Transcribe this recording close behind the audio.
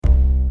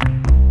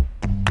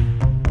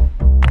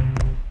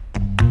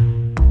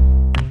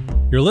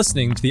You're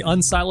listening to the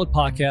Unsiloed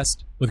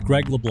podcast with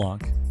Greg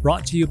LeBlanc,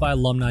 brought to you by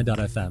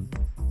alumni.fm.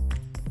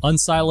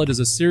 Unsiloed is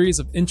a series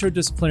of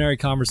interdisciplinary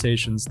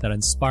conversations that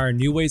inspire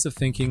new ways of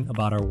thinking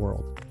about our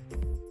world.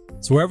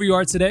 So wherever you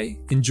are today,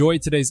 enjoy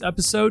today's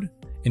episode,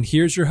 and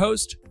here's your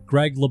host,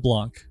 Greg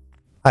LeBlanc.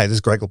 Hi, this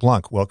is Greg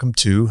LeBlanc. Welcome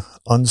to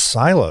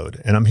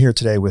Unsiloed. And I'm here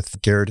today with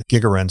Gerd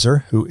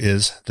Gigerenzer, who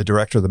is the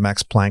director of the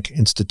Max Planck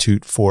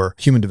Institute for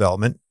Human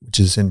Development, which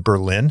is in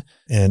Berlin,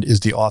 and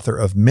is the author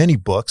of many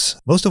books,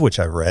 most of which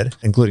I've read,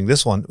 including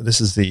this one. This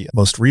is the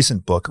most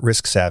recent book,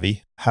 Risk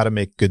Savvy, How to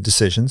Make Good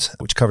Decisions,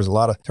 which covers a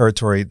lot of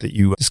territory that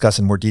you discuss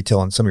in more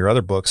detail in some of your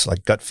other books,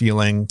 like Gut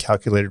Feeling,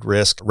 Calculated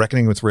Risk,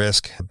 Reckoning with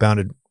Risk,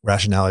 Bounded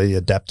Rationality,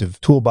 Adaptive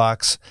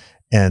Toolbox,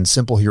 and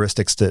Simple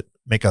Heuristics that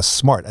make us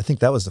smart. I think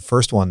that was the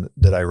first one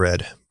that I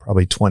read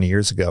probably 20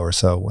 years ago or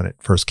so when it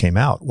first came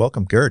out.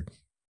 Welcome, Gerd.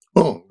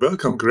 Oh,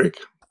 welcome, Greg.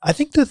 I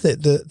think that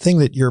the thing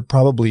that you're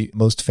probably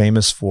most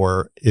famous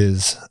for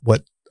is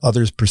what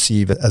others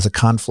perceive as a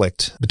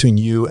conflict between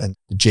you and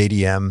the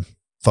JDM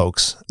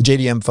folks. The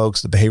JDM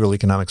folks, the behavioral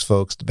economics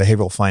folks, the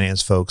behavioral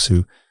finance folks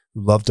who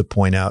love to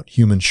point out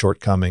human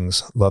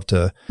shortcomings, love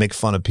to make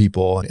fun of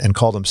people and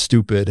call them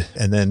stupid,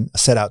 and then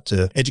set out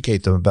to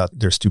educate them about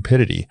their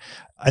stupidity.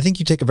 I think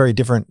you take a very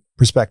different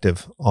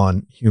perspective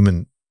on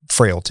human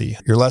frailty.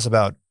 You're less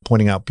about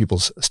pointing out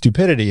people's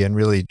stupidity and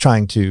really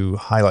trying to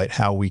highlight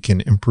how we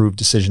can improve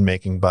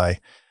decision-making by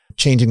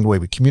changing the way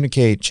we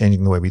communicate,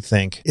 changing the way we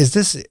think. Is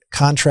this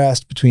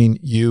contrast between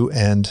you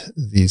and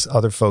these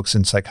other folks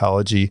in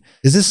psychology,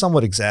 is this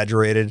somewhat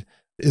exaggerated?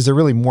 Is there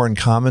really more in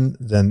common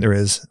than there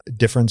is a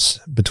difference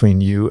between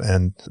you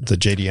and the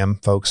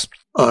JDM folks?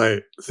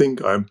 I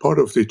think I'm part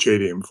of the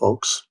JDM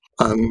folks,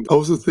 and I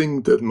also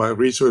think that my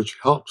research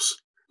helps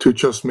to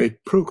just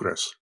make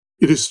progress.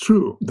 It is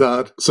true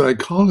that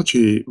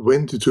psychology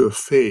went into a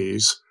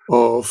phase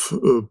of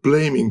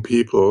blaming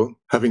people,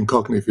 having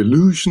cognitive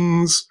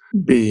illusions,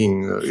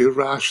 being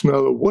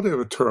irrational, or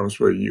whatever terms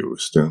were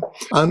used.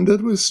 And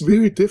that was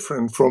very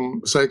different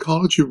from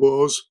psychology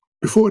was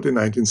before the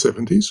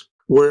 1970s,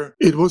 where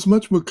it was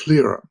much more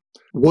clearer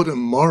what a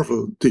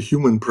marvel the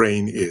human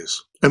brain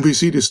is. And we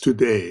see this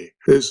today.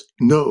 There's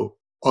no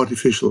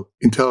artificial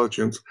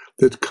intelligence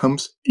that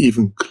comes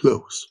even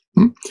close.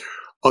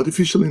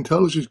 Artificial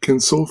intelligence can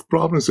solve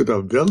problems that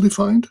are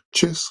well-defined,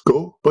 chess,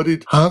 Go, but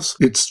it has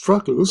its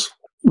struggles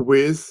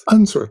with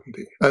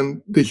uncertainty.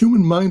 And the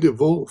human mind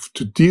evolved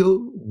to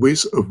deal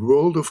with a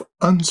world of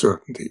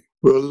uncertainty,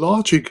 where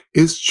logic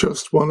is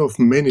just one of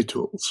many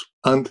tools.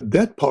 And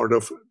that part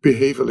of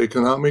behavioral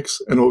economics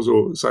and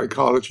also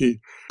psychology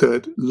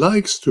that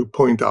likes to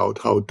point out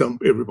how dumb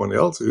everyone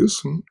else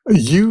is,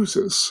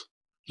 uses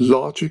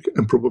logic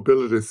and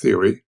probability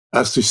theory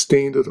as the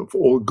standard of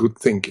all good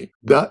thinking.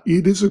 That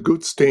it is a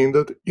good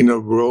standard in a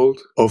world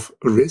of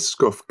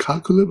risk, of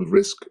calculable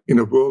risk, in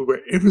a world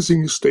where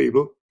everything is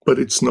stable, but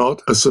it's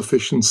not a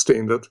sufficient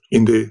standard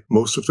in the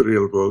most of the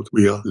real world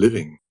we are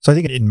living. So I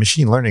think in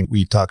machine learning,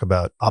 we talk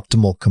about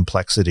optimal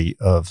complexity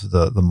of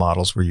the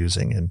models we're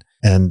using.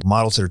 And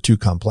models that are too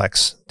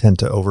complex tend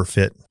to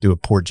overfit, do a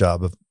poor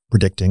job of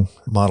predicting.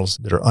 Models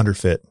that are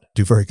underfit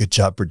do a very good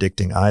job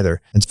predicting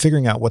either. And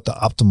figuring out what the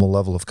optimal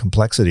level of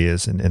complexity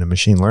is in a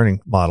machine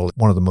learning model,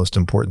 one of the most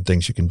important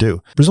things you can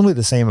do. Presumably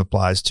the same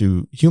applies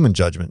to human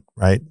judgment,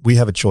 right? We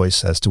have a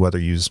choice as to whether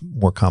to use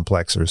more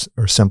complex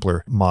or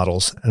simpler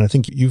models. And I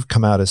think you've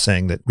come out as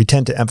saying that we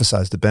tend to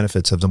emphasize the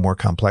benefits of the more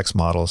complex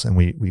models, and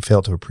we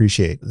fail to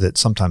appreciate that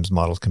sometimes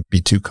models can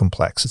be too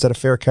complex. Is that a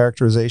fair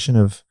characterization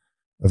of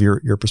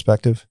your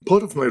perspective?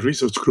 Part of my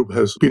research group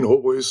has been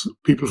always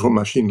people from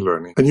machine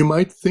learning. And you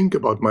might think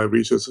about my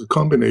research as a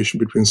combination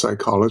between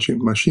psychology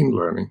and machine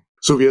learning.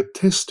 So we are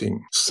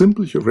testing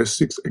simple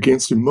heuristics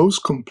against the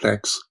most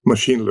complex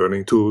machine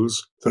learning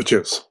tools, such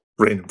as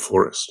random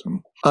forest.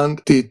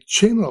 And the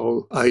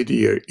general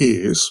idea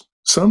is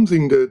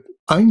something that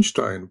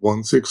Einstein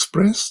once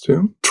expressed.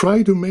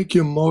 Try to make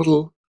your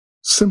model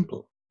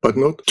simple, but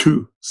not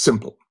too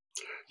simple.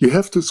 You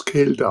have to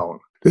scale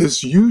down.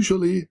 There's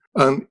usually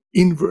an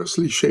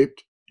inversely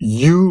shaped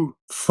U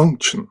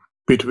function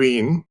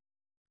between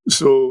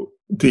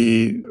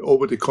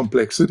over the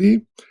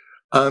complexity,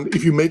 and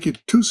if you make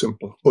it too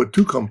simple or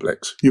too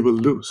complex, you will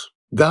lose.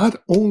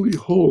 That only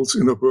holds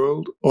in a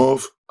world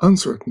of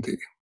uncertainty.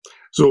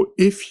 So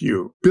if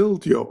you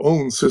build your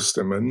own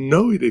system and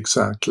know it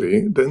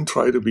exactly, then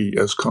try to be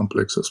as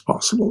complex as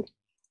possible.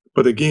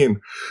 But again,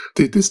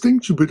 the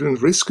distinction between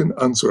risk and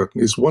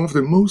uncertainty is one of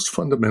the most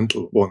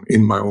fundamental one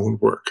in my own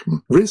work.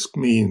 Risk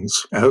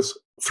means, as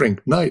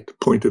Frank Knight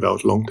pointed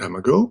out a long time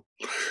ago,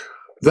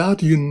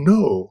 that you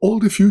know all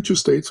the future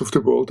states of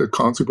the world, their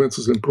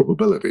consequences and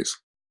probabilities.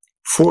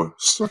 For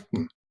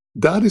certain.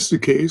 That is the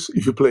case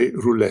if you play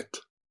roulette.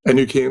 And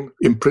you can,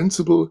 in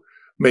principle,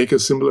 make a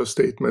similar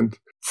statement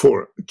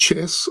for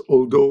chess,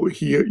 although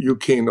here you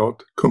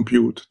cannot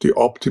compute the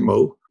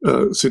optimal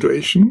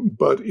situation,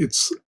 but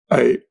it's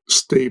a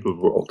stable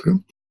world.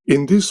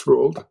 In this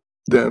world,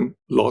 then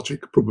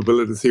logic,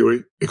 probability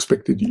theory,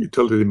 expected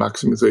utility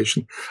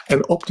maximization,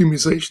 and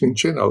optimization in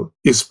general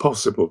is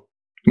possible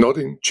not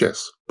in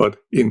chess, but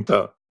in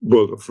the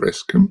world of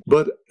risk.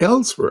 But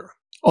elsewhere,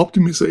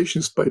 optimization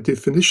is by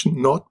definition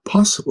not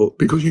possible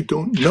because you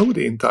don't know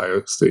the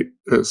entire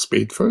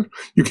spade first.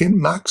 You can't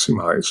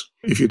maximize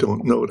if you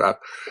don't know that.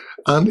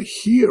 And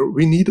here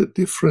we need a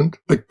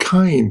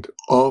kind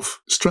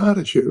of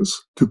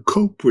strategies to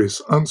cope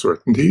with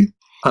uncertainty.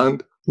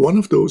 And one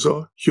of those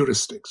are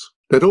heuristics.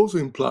 That also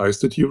implies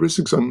that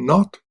heuristics are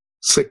not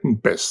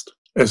second best,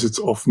 as it's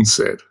often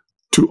said,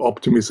 to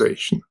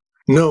optimization.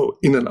 No,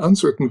 in an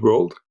uncertain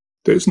world,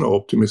 there is no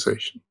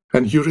optimization.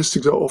 And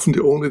heuristics are often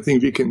the only thing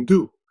we can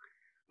do.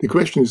 The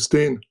question is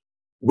then,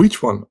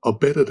 which one are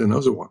better than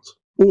other ones?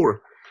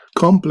 Or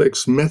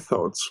complex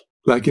methods,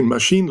 like in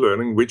machine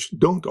learning, which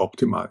don't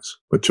optimize,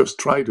 but just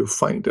try to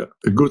find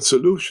a good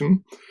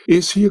solution,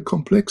 is here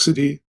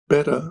complexity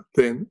better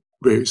than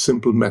very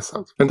simple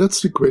methods? And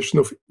that's the question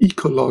of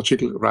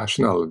ecological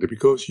rationality,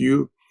 because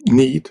you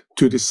need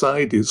to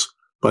decide this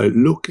by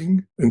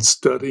looking and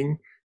studying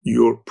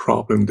your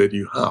problem that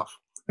you have.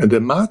 And the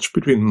match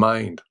between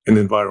mind and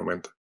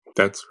environment,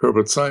 that's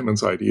Herbert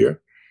Simon's idea,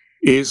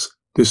 is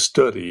the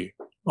study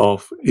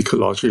of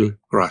ecological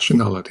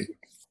rationality.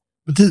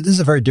 But this is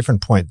a very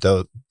different point,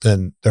 though,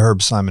 than the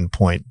Herb Simon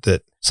point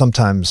that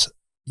sometimes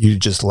you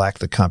just lack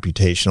the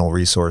computational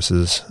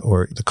resources,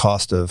 or the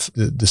cost of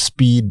the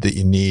speed that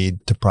you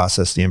need to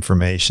process the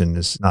information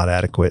is not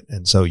adequate.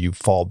 And so you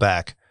fall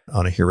back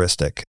on a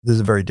heuristic. This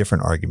is a very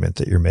different argument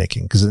that you're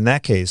making, because in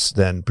that case,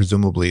 then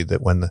presumably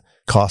that when the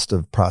cost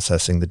of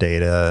processing the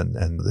data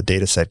and the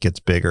data set gets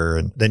bigger,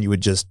 and then you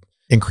would just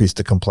increase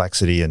the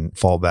complexity and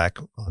fall back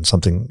on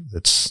something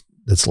that's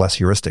less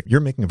heuristic. You're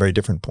making a very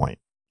different point.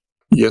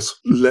 Yes,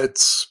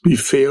 let's be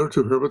fair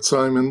to Herbert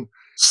Simon.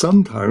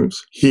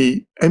 Sometimes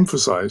he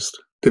emphasized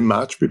the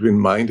match between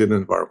mind and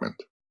environment.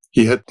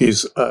 He had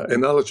this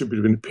analogy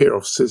between a pair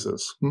of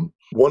scissors.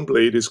 One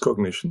blade is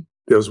cognition,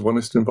 there's one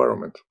is the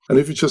environment. And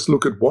if you just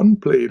look at one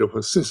blade of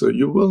a scissor,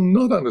 you will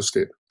not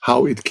understand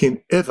how it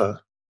can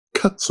ever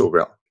cut so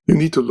well. You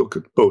need to look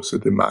at both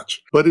at the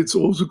match. But it's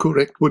also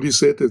correct what he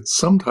said, that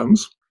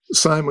sometimes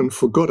Simon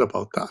forgot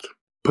about that.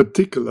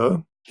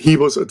 Particular, he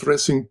was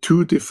addressing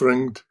two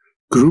different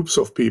groups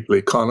of people,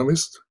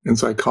 economists and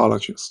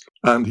psychologists,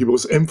 and he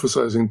was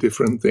emphasizing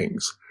different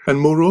things. And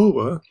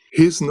moreover,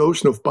 his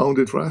notion of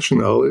bounded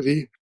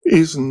rationality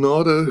is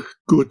not a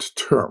good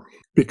term,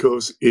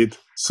 because it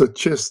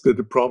suggests that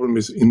the problem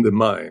is in the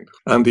mind.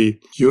 And the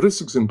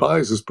Heuristics and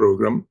Biases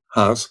program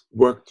has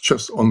worked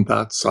just on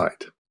that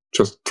side,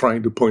 just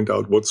trying to point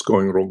out what's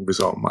going wrong with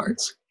our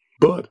minds.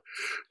 But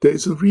there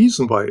is a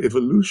reason why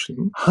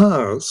evolution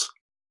has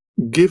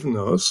given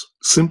us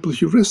simple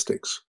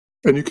heuristics.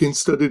 And you can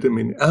study them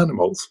in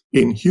animals,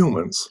 in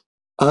humans.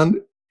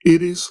 And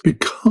it is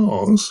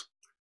because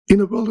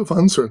in a world of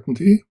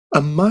uncertainty,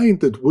 a mind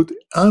that would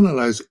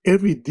analyze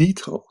every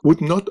detail would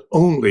not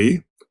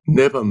only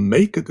never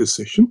make a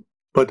decision,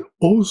 but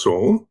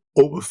also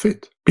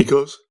overfit,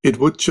 because it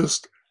would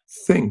just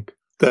think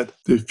that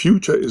the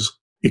future is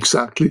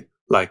exactly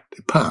like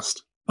the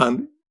past.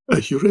 And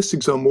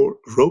heuristics are more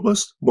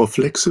robust, more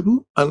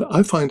flexible, and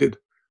I find it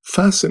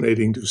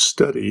fascinating to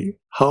study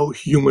how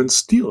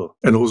humans deal,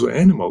 and also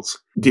animals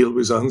deal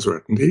with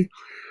uncertainty,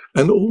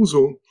 and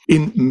also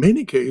in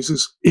many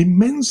cases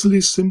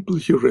immensely simple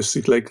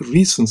heuristic like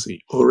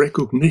recency or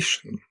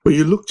recognition, where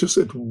you look just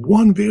at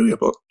one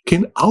variable,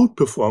 can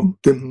outperform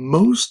the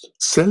most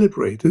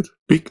celebrated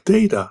big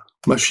data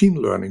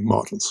machine learning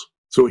models.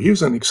 So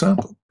here's an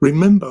example.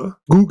 Remember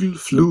Google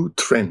flu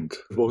trend.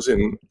 It was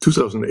in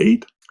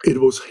 2008. It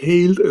was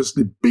hailed as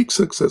the big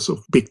success of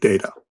big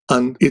data.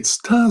 And its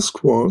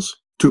task was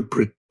to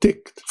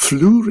predict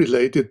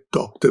flu-related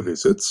doctor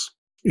visits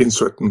in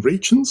certain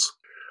regions,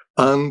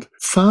 and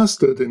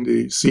faster than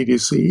the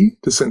CDC,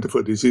 the Center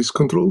for Disease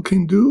Control,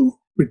 can do.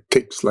 It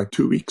takes like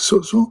 2 weeks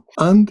or so.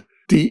 And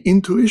the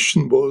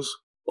intuition was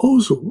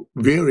also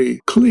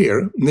very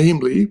clear,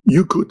 namely,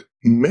 you could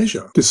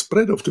measure the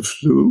spread of the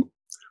flu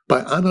by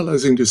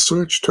analyzing the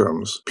search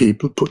terms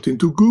people put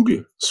into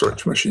Google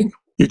search machine.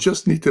 You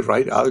just need the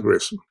right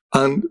algorithm.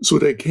 And so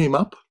they came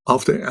up,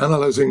 after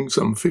analyzing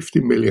some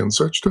 50 million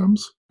search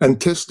terms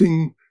and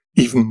testing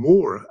even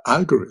more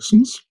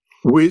algorithms,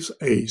 with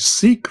a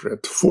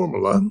secret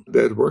formula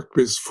that worked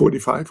with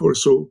 45 or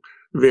so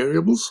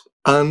variables,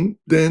 and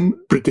then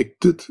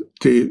predicted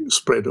the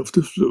spread of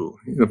the flu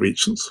in the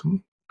regions.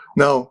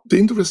 Now, the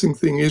interesting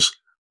thing is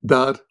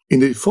that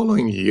in the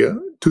following year,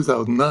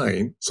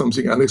 2009,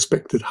 something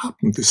unexpected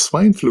happened. The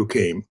swine flu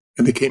came,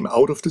 and it came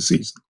out of the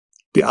season.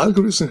 The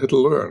algorithm had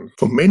learned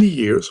for many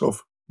years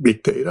of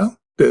big data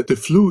that the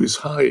flu is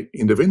high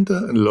in the winter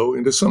and low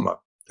in the summer.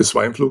 The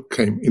swine flu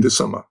came in the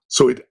summer.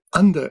 So it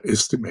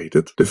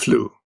underestimated the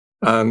flu.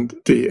 And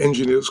the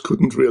engineers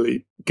couldn't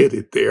really get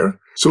it there.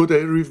 So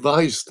they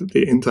revised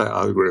the entire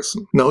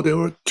algorithm. Now there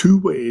are two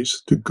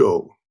ways to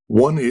go.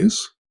 One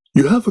is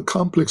you have a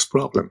complex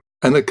problem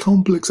and a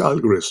complex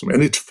algorithm,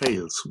 and it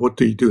fails. What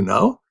do you do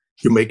now?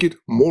 You make it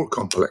more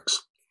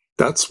complex.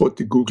 That's what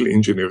the Google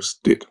engineers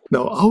did.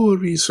 Now, our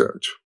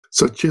research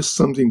suggests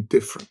something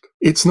different.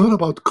 It's not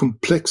about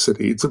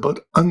complexity, it's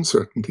about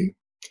uncertainty.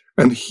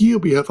 And here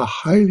we have a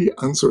highly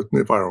uncertain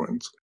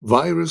environment.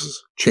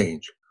 Viruses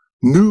change.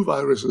 New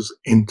viruses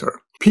enter.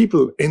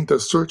 People enter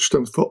search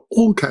terms for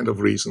all kinds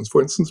of reasons.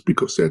 For instance,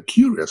 because they're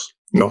curious,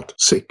 not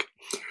sick.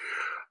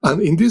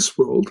 And in this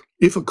world,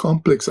 if a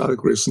complex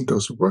algorithm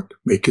doesn't work,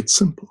 make it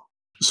simple.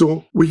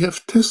 So we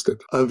have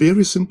tested a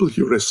very simple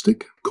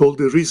heuristic called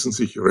the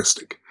recency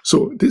heuristic.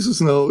 So this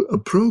is now a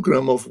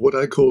program of what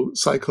I call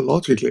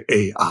psychological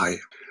AI.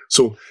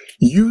 So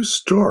you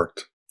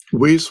start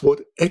with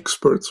what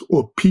experts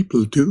or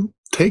people do,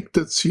 take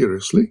that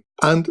seriously,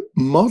 and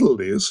model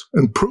this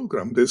and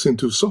program this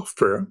into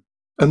software,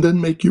 and then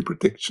make your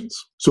predictions.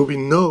 So we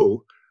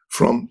know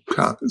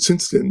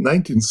since the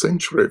 19th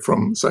century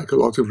from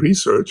psychological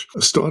research,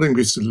 starting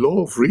with the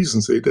law of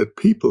recency, that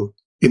people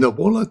in a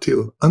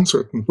volatile,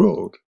 uncertain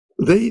world,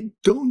 they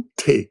don't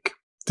take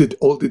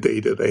all the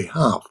data they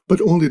have, but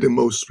only the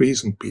most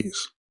recent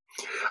piece.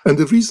 And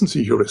the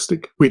recency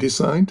heuristic we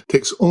designed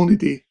takes only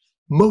the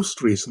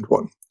most recent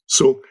one.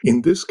 So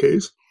in this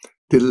case,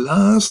 the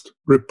last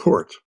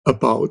report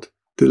about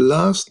the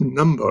last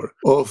number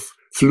of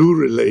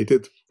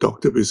flu-related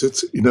doctor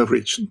visits in a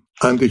region.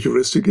 And the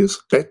heuristic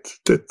is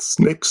that's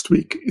next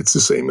week, it's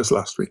the same as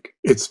last week.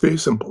 It's very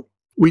simple.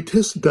 We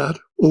tested that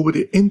over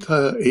the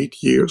entire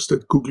 8 years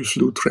that Google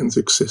Flu Trends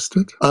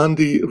existed. And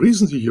the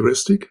recency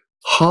heuristic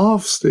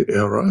halves the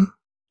error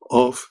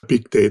of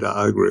big data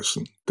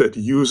algorithm that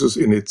uses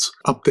in its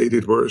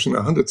updated version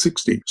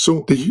 160.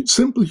 So the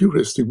simple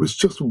heuristic with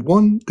just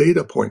one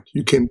data point,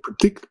 you can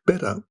predict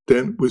better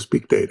than with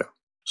big data.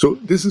 So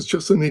this is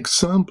just an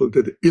example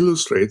that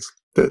illustrates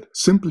that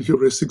simple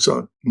heuristics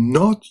are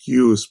not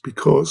used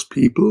because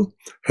people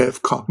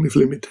have cognitive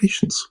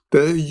limitations.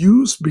 They're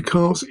used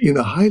because in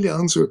a highly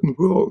uncertain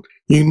world,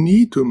 you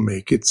need to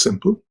make it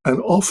simple. And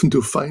often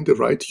to find the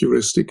right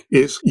heuristic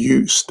is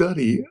you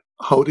study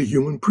how the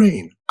human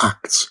brain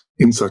acts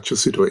in such a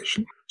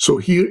situation. So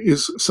here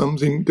is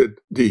something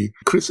that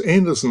Chris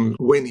Anderson,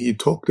 when he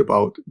talked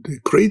about the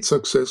great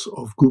success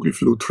of Google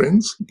Flu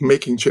Trends,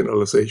 making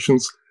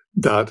generalizations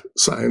that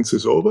science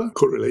is over,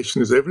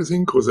 correlation is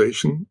everything,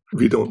 causation,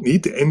 we don't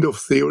need the end of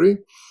theory.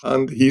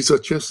 And he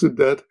suggested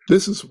that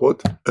this is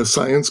what a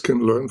science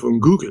can learn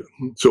from Google.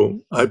 So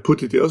I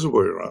put it the other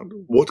way around.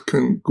 What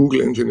can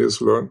Google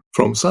engineers learn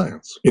from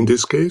science? In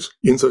this case,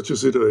 in such a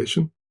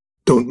situation,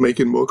 don't make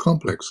it more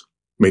complex.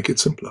 Make it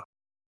simpler.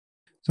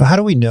 So how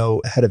do we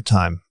know ahead of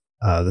time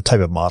the type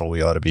of model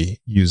we ought to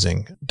be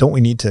using? Don't we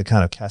need to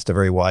kind of cast a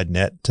very wide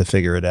net to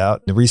figure it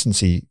out? The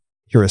recency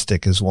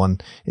heuristic is one.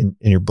 In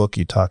your book,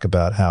 you talk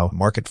about how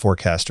market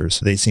forecasters,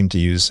 they seem to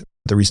use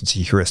the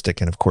recency heuristic,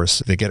 and of course,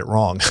 they get it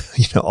wrong,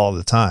 all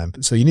the time.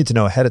 So you need to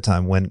know ahead of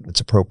time when it's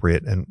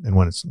appropriate and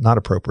when it's not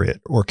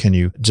appropriate, or can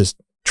you just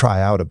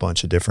try out a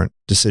bunch of different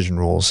decision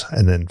rules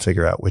and then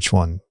figure out which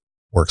one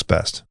works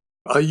best?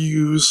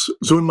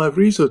 So in my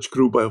research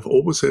group, I've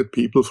always had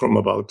people from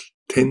about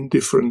 10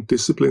 different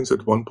disciplines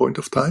at one point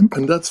of time.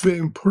 And that's very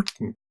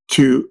important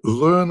to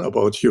learn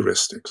about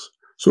heuristics.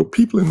 So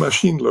people in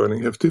machine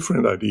learning have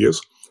different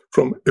ideas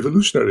from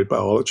evolutionary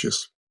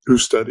biologists who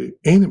study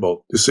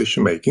animal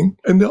decision making.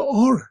 And there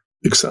are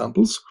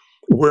examples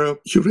where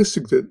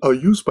heuristics that are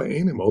used by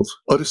animals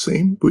are the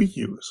same we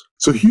use.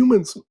 So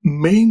humans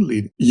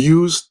mainly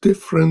use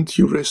different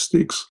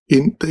heuristics.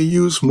 They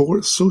use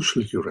more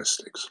social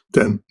heuristics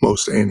than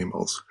most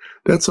animals.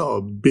 That's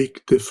our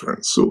big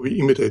difference. So we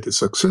imitate the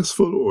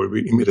successful, or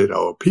we imitate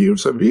our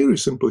peers, a very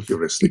simple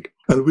heuristic.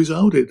 And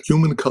without it,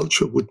 human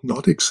culture would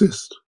not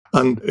exist.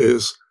 And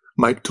as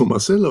Mike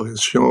Tomasello has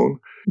shown,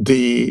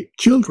 the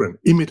children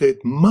imitate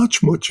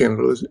much more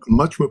generally,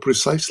 much more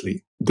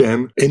precisely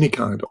than any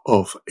kind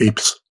of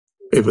apes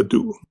ever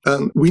do.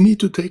 And we need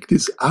to take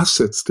these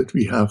assets that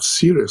we have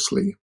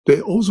seriously. They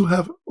also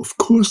have, of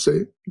course,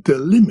 their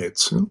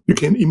limits. You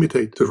can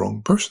imitate the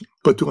wrong person.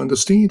 But to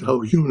understand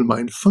how human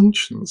mind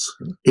functions,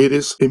 it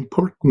is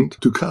important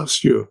to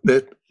cast your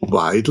net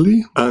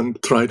widely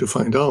and try to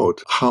find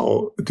out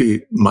how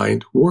the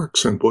mind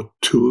works and what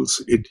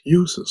tools it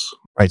uses.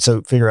 Right.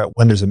 So figure out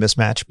when there's a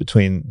mismatch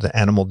between the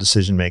animal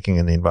decision making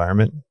and the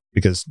environment,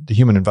 because the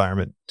human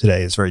environment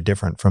today is very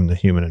different from the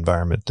human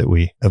environment that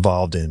we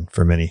evolved in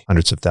for many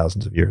hundreds of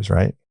thousands of years,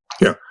 right?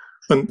 Yeah.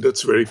 And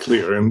that's very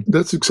clear. And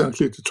that's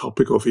exactly the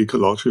topic of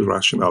ecological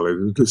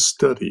rationality, to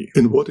study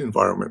in what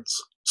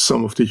environments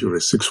some of the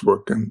heuristics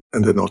work and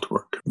they not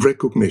work.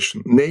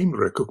 Recognition, name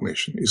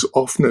recognition, is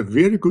often a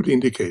very good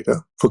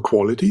indicator for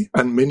quality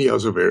and many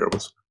other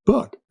variables.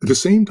 But at the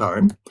same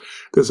time,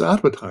 there's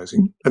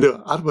advertising, and there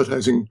are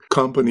advertising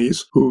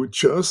companies who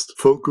just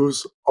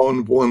focus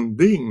on one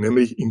thing,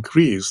 namely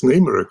increase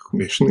name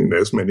recognition in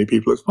as many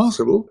people as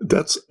possible.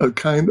 That's a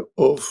kind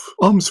of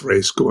arms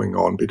race going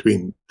on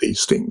between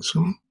these things.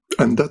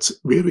 And that's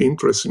very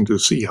interesting to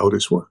see how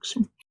this works.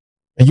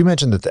 And you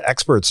mentioned that the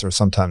experts are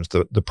sometimes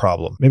the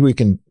problem. Maybe we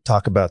can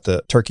talk about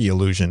the turkey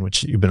illusion,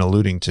 which you've been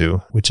alluding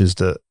to, which is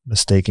the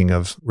mistaking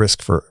of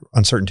risk for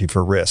uncertainty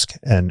for risk,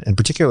 and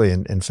particularly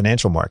in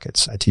financial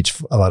markets. I teach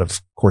a lot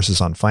of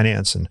courses on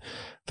finance and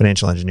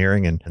financial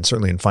engineering, and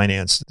certainly in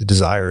finance, the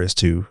desire is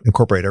to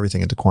incorporate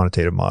everything into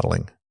quantitative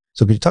modeling.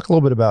 So could you talk a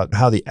little bit about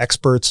how the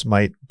experts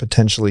might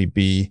potentially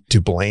be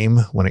to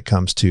blame when it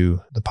comes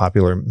to the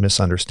popular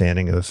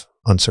misunderstanding of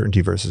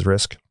uncertainty versus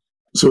risk?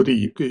 So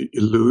the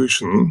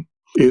illusion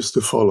is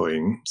the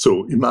following.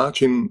 So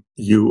imagine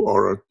you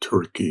are a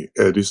turkey.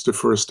 It is the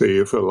first day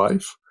of your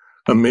life.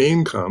 A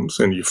man comes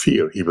and you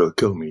fear he will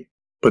kill me,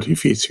 but he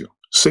feeds you.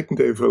 Second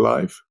day of your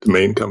life, the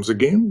man comes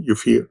again. You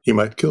fear he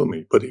might kill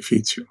me, but he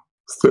feeds you.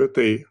 Third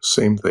day,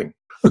 same thing.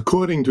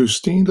 According to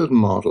standard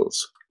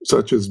models,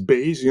 such as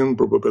Bayesian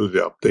probability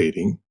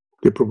updating,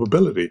 the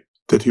probability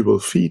that he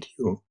will feed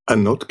you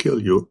and not kill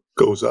you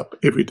goes up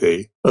every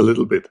day a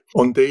little bit.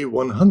 On day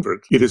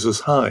 100, it is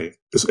as high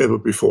as ever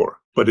before,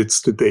 but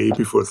it's the day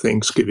before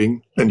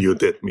Thanksgiving and you're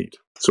dead meat.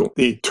 So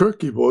the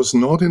turkey was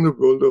not in a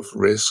world of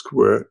risk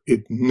where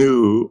it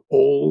knew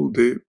all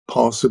the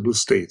possible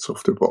states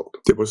of the world.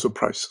 There were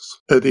surprises.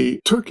 The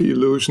turkey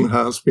illusion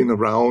has been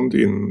around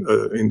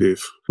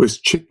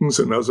with chickens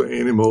and other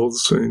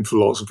animals in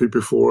philosophy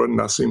before.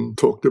 Nassim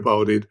talked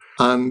about it.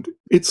 And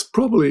it's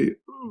probably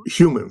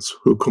humans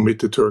who commit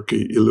the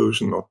turkey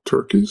illusion, not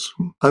turkeys.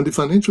 And the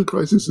financial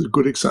crisis is a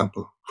good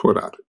example for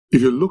that.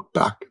 If you look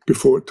back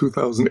before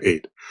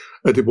 2008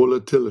 at the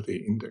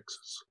volatility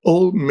indexes,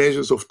 all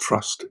measures of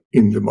trust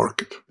in the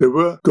market, they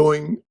were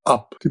going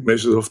up. The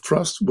measures of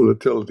trust,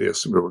 volatility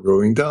estimates were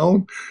going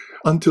down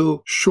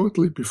until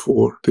shortly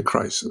before the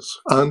crisis.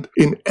 And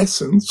in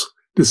essence,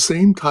 the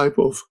same type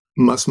of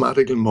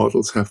mathematical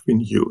models have been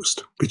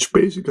used, which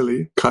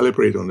basically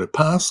calibrate on the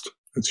past.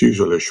 It's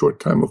usually a short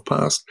time of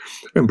past,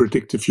 and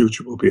predict the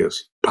future will be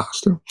as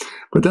past.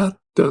 But that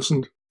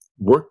doesn't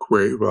work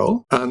very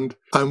well. And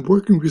I'm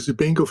working with the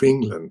Bank of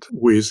England,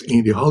 with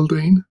Andy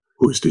Haldane,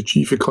 who is the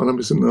chief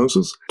economist in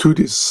others, to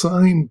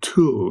design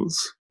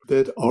tools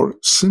that are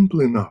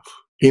simple enough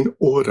in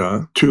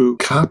order to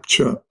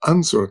capture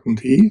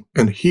uncertainty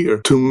and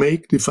here to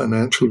make the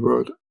financial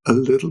world a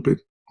little bit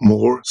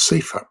more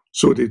safer.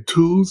 So the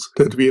tools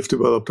that we have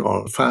developed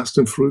are fast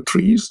and fruit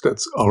trees.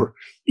 That's our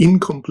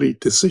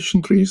incomplete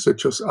decision trees that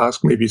just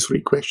ask maybe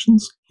 3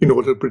 questions in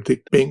order to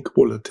predict bank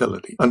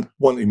volatility. And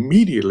one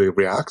immediately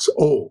reacts,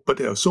 oh, but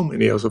there are so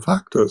many other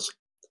factors.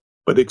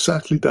 But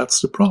exactly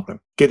that's the problem.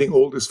 Getting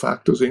all these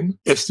factors in,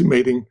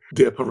 estimating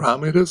their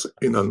parameters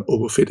in an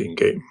overfitting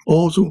game.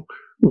 Also,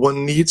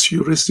 one needs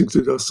heuristics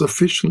that are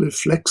sufficiently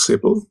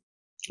flexible,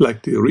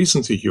 like the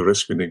recency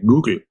heuristic in the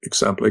Google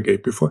example I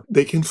gave before.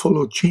 They can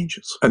follow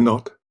changes and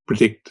not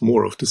predict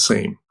more of the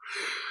same.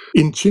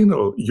 In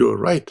general, you're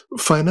right.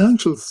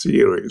 Financial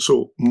theory,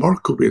 so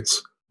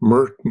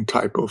Markowitz-Merton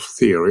type of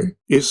theory,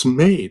 is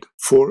made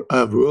for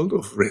a world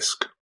of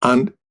risk,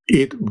 and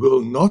it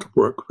will not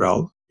work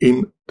well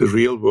in the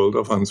real world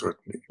of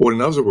uncertainty. Or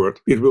in other words,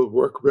 it will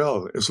work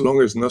well as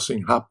long as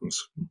nothing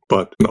happens,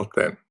 but not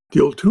then.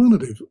 The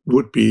alternative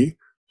would be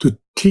to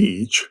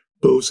teach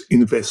those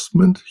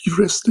investment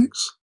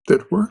heuristics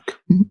that work,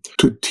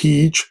 to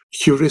teach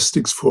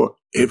heuristics for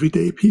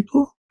everyday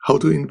people, how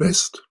to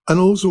invest. And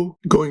also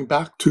going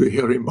back to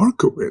Harry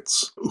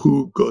Markowitz,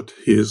 who got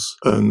his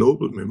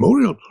Nobel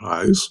Memorial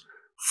Prize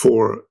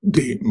for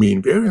the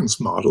mean variance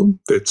model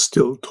that's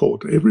still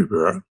taught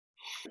everywhere,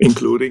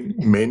 including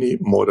many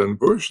modern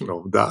versions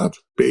of that,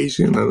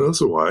 Bayesian and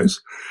otherwise.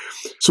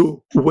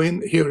 So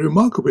when Harry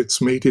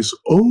Markowitz made his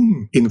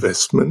own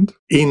investment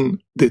in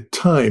the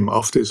time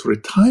after his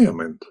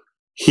retirement,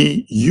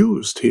 he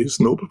used his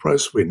Nobel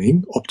Prize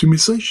winning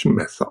optimization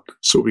method.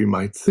 So we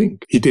might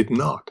think he did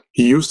not.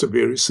 He used a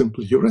very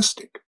simple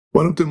heuristic.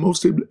 One of the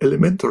most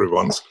elementary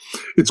ones.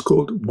 It's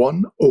called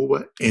 1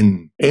 over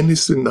n. N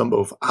is the number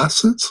of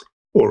assets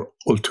or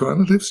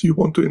alternatives you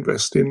want to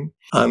invest in,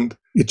 and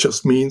it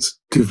just means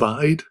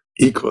divide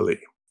equally.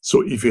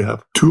 So if you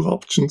have 2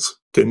 options,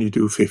 then you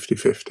do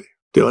 50-50.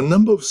 There are a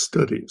number of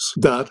studies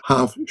that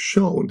have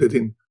shown that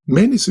in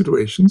many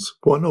situations,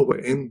 1 over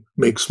n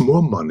makes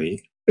more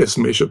money as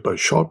measured by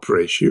Sharpe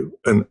ratio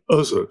and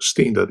other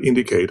standard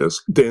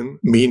indicators than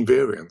mean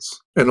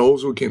variance, and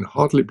also can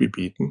hardly be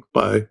beaten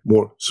by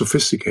more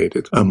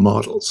sophisticated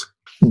models.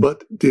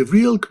 But the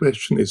real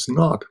question is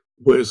not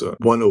whether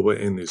 1 over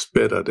n is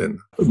better than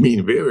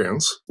mean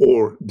variance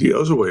or the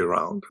other way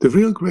around. The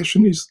real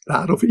question is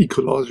that of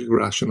ecological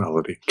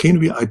rationality. Can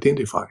we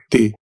identify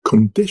the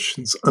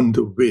conditions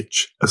under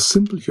which a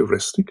simple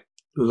heuristic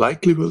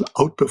likely will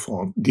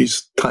outperform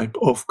these type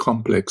of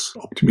complex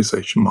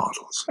optimization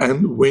models,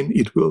 and when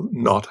it will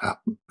not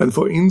happen? And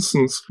for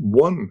instance,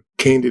 one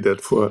candidate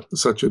for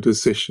such a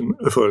decision,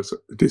 for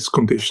these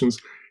conditions,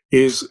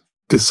 is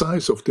the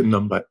size of the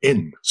number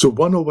n. So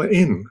 1 over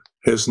n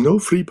has no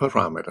free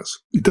parameters.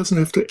 It doesn't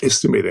have to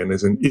estimate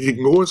anything. It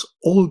ignores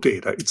all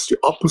data. It's the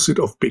opposite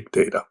of big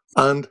data.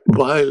 And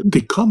while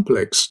the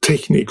complex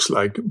techniques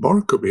like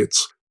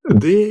Markowitz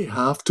they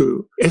have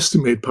to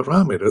estimate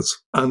parameters,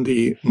 and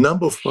the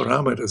number of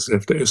parameters they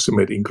have to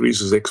estimate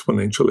increases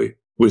exponentially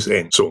with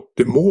n. So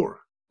the more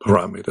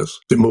parameters,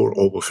 the more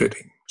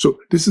overfitting. So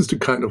this is the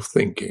kind of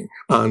thinking.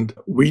 And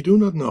we do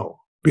not know.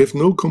 We have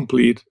no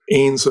complete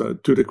answer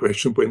to the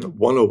question when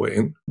 1 over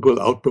n will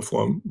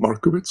outperform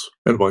Markowitz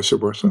and vice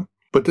versa.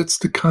 But that's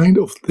the kind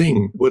of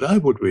thing what I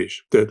would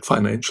wish that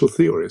financial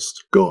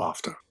theorists go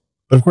after.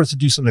 But of course, to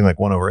do something like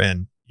 1 over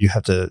n, you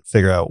have to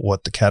figure out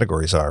what the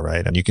categories are,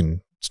 right? And you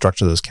can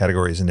structure those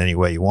categories in any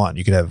way you want.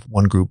 You could have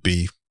one group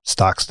be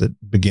stocks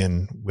that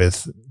begin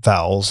with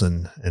vowels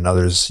and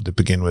others that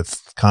begin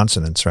with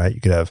consonants, right?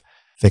 You could have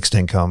fixed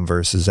income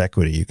versus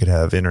equity. You could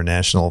have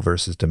international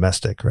versus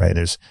domestic, right?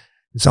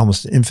 It's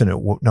almost an infinite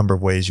number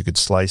of ways you could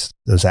slice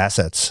those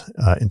assets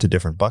into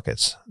different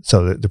buckets.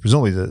 So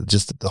presumably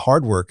the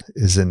hard work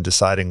is in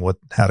deciding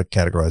how to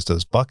categorize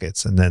those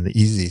buckets. And then the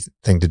easy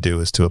thing to do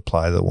is to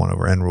apply the 1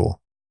 over n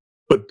rule.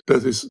 But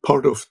that is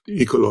part of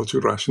the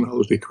ecological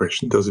rationality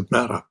question. Does it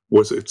matter?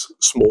 Was it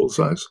small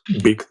size,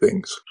 big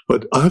things?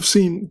 But I've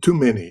seen too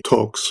many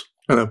talks,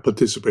 and I've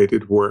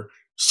participated where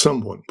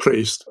someone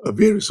praised a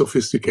very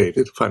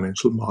sophisticated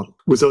financial model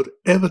without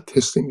ever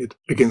testing it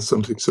against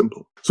something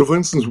simple. So, for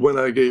instance, when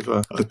I gave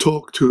a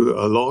talk to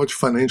a large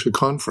financial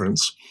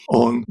conference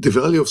on the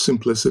value of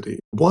simplicity,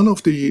 one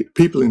of the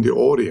people in the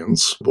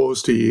audience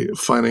was the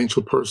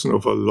financial person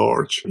of a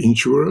large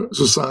insurer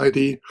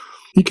society.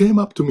 He came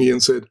up to me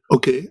and said,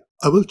 okay,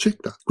 I will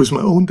check that with my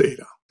own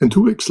data. And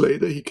 2 weeks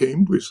later, he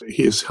came with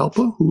his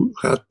helper who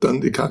had done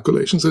the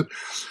calculations and said,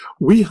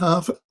 we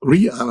have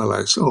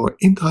reanalyzed our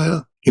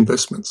entire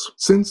investments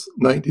since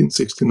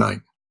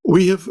 1969.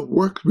 We have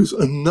worked with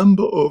a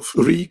number of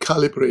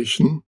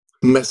recalibration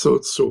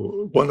methods.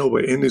 So 1 over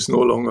n is no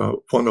longer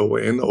 1 over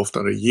n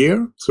after a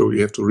year. So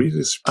we have to read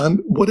this. And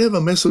whatever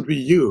method we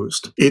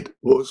used, it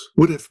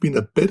would have been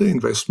a better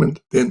investment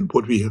than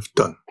what we have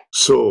done.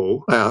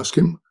 So I asked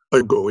him, are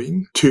you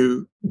going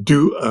to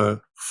do a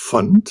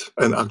fund?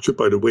 And actually,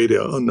 by the way,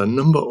 there are a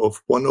number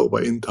of 1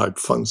 over n type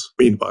funds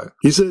meanwhile.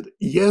 He said,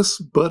 yes,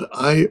 but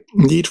I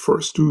need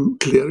first to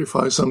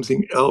clarify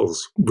something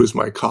else with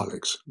my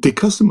colleagues. The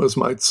customers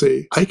might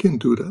say, I can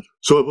do that.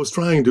 So I was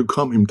trying to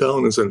calm him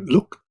down and said,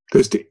 look,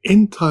 there's the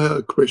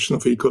entire question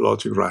of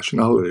ecological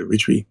rationality,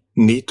 which we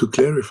need to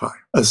clarify.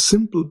 A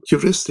simple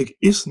heuristic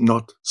is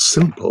not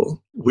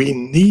simple. We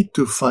need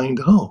to find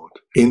out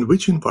in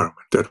which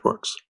environment that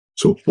works.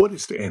 So what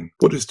is the n?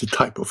 What is the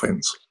type of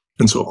n's?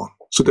 And so on.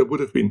 So there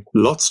would have been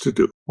lots to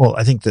do. Well,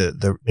 I think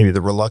maybe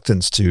the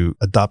reluctance to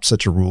adopt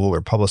such a rule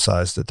or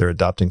publicize that they're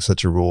adopting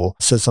such a rule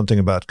says something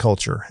about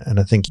culture. And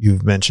I think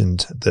you've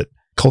mentioned that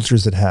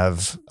cultures that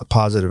have a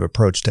positive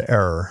approach to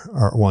error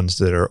are ones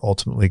that are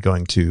ultimately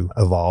going to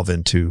evolve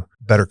into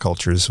better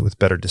cultures with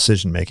better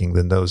decision-making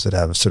than those that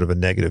have sort of a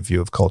negative view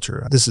of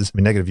culture. This is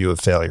a negative view of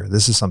failure.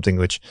 This is something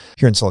which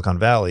here in Silicon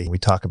Valley, we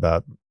talk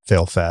about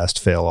fail fast,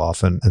 fail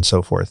often, and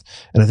so forth.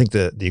 And I think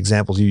the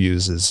examples you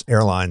use is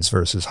airlines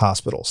versus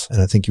hospitals.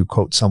 And I think you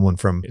quote someone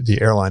from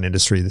the airline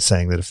industry that's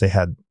saying that if they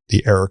had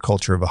the error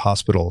culture of a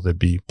hospital, there'd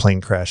be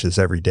plane crashes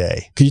every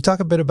day. Could you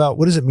talk a bit about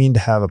what does it mean to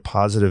have a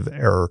positive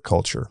error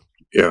culture?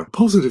 Yeah,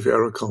 positive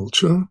error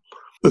culture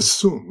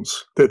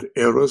assumes that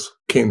errors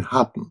can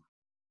happen.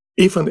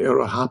 If an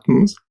error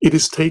happens, it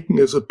is taken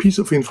as a piece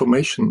of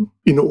information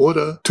in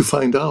order to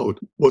find out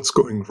what's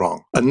going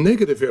wrong. A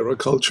negative error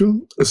culture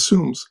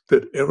assumes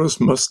that errors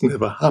must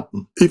never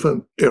happen. If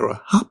an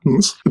error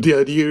happens, the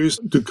idea is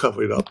to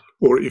cover it up,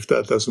 or if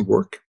that doesn't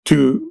work,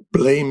 to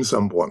blame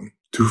someone,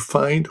 to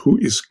find who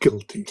is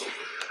guilty.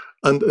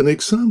 And an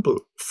example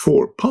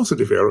for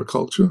positive error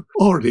culture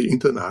are the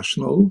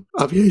international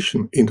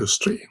aviation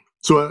industry.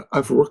 So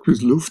I've worked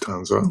with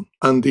Lufthansa,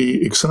 and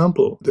the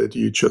example that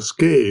you just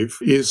gave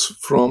is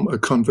from a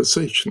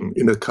conversation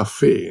in a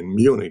cafe in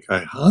Munich I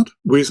had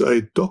with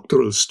a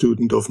doctoral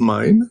student of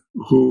mine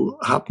who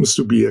happens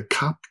to be a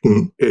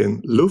captain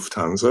in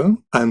Lufthansa,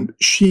 and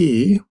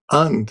she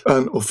and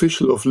an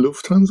official of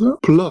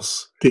Lufthansa,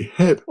 plus the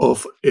head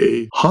of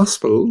a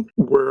hospital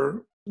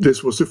where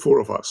this was the 4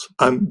 of us.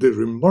 And the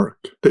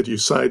remark that you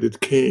cited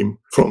came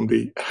from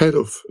the head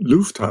of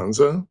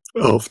Lufthansa,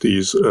 of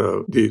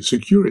the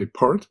security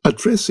part,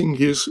 addressing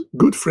his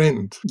good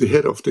friend, the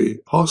head of the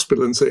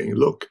hospital, and saying,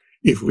 look,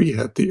 if we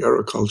had the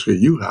error culture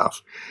you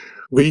have,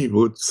 we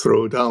would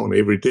throw down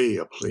every day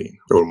a plane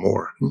or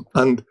more.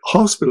 And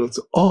hospitals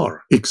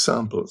are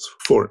examples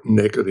for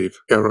negative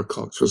error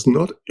cultures.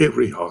 Not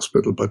every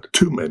hospital, but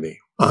too many.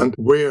 And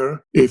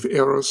where if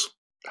errors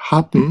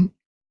happen,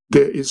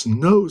 there is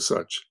no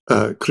such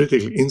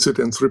critical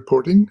incidents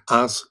reporting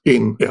as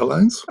in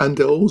airlines. And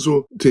there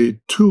also the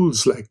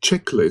tools like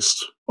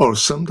checklists are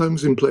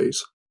sometimes in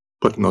place,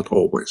 but not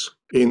always.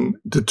 In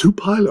the 2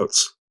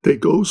 pilots, they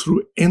go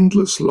through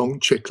endless long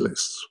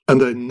checklists.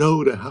 And I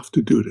know they have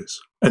to do this.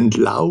 And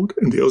loud,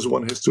 and the other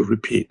one has to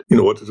repeat in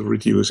order to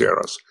reduce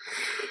errors.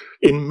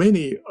 In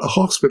many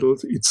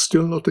hospitals, it's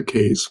still not the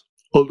case.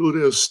 Although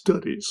there are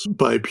studies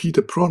by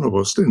Peter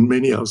Pronovost and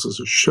many others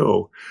who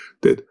show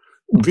that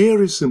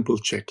very simple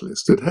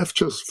checklists that have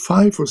just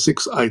 5 or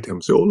 6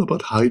 items, they're all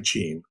about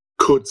hygiene,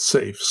 could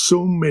save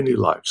so many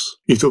lives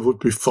if it would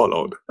be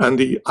followed. And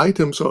the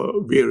items are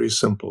very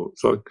simple.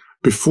 So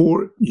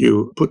before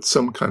you put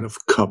some kind of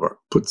cover,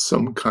 put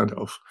some kind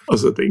of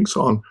other things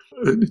on,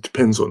 it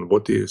depends on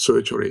what the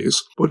surgery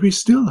is. But we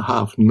still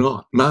have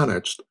not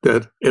managed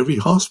that every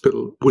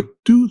hospital would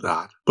do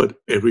that, but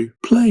every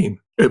plane,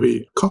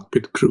 every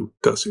cockpit crew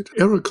does it.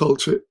 Error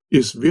culture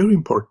is very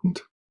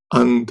important.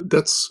 And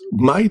that's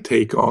my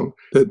take on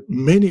that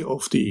many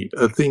of the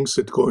things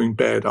that going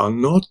bad are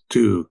not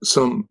to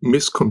some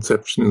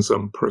misconception in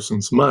some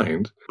person's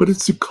mind, but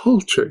it's the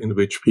culture in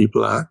which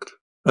people act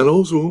and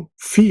also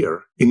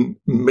fear in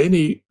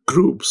many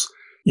groups.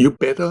 You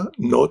better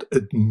not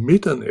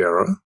admit an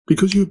error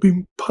because you've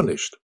been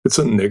punished. It's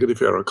a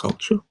negative error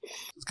culture.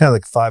 It's kind of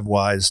like Five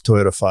Whys,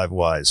 Toyota Five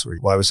Whys.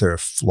 Why was there a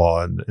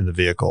flaw in the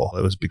vehicle?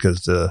 It was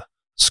because the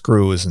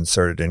screw was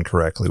inserted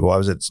incorrectly. Why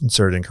was it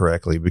inserted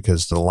incorrectly?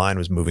 Because the line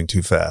was moving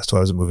too fast. Why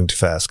was it moving too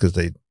fast? Because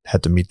they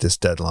had to meet this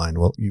deadline.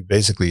 Well, you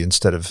basically,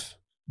 instead of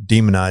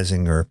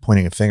demonizing or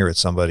pointing a finger at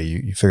somebody,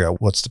 you figure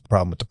out what's the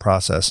problem with the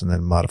process and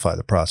then modify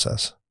the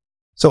process.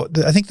 So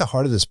I think the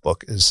heart of this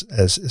book is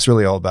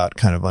really all about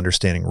kind of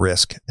understanding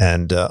risk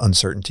and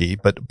uncertainty,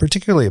 but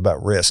particularly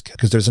about risk,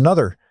 because there's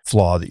another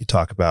flaw that you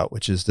talk about,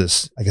 which is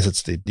this, I guess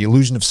it's the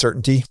illusion of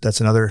certainty. That's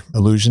another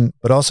illusion,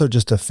 but also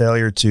just a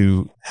failure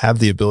to have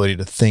the ability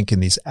to think in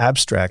these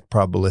abstract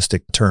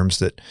probabilistic terms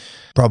that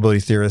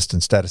probability theorists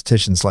and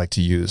statisticians like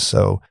to use.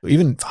 So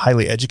even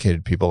highly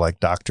educated people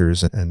like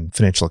doctors and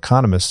financial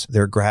economists,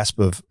 their grasp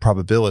of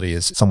probability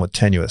is somewhat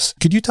tenuous.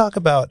 Could you talk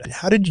about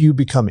how did you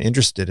become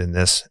interested in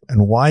this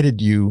and why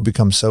did you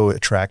become so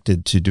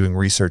attracted to doing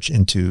research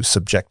into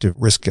subjective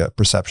risk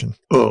perception?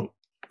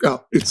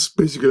 It's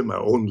basically my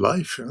own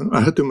life.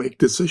 I had to make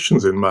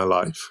decisions in my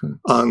life.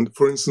 And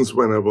for instance,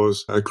 when I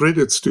was a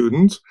graduate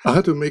student, I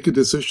had to make a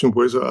decision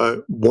whether I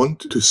want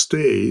to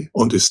stay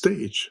on the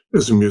stage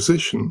as a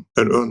musician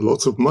and earn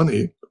lots of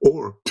money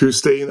or to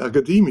stay in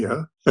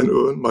academia and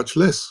earn much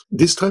less.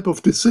 These type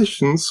of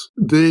decisions,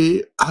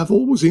 they have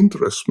always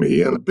interested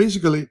me. And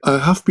basically, I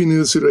have been in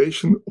a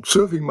situation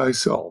observing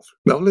myself.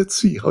 Now let's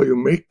see how you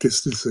make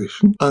this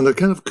decision. And a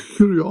kind of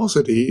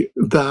curiosity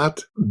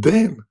that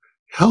then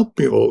help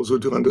me also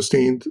to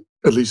understand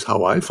at least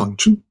how I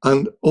function,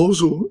 and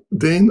also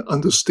then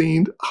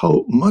understand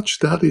how much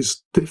that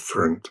is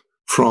different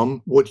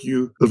from what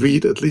you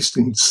read, at least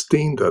in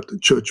standard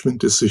judgment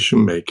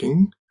decision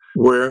making,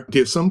 where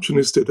the assumption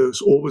is that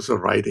there's always a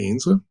right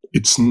answer.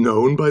 It's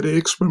known by the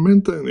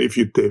experiment, and if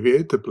you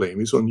deviate, the blame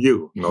is on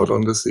you, not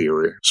on the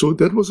theory. So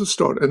that was a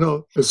start. And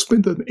I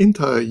spent an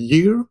entire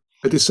year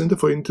at the Center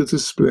for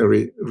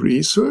Interdisciplinary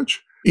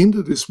Research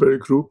into this very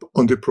group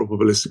on the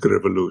probabilistic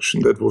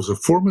revolution. That was a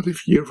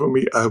formative year for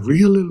me. I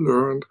really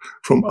learned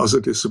from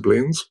other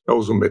disciplines. I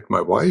also met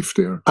my wife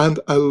there. And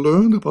I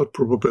learned about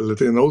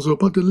probability and also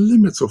about the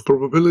limits of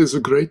probability is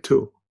a great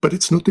tool. But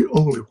it's not the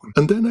only one.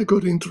 And then I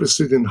got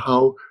interested in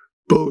how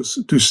both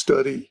to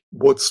study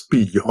what's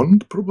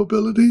beyond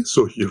probability,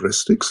 so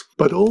heuristics,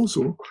 but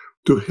also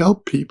to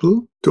help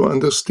people to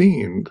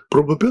understand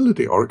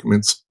probability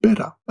arguments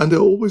better. And there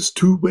are always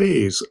two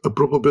ways a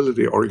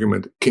probability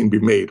argument can be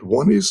made.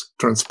 One is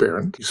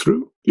transparent, it's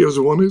true. The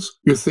other one is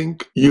you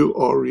think you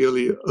are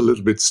really a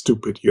little bit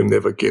stupid, you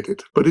never get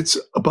it. But it's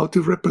about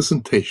the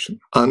representation.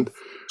 And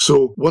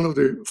so one of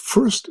the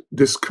first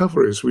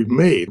discoveries we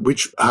made,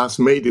 which has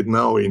made it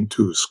now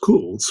into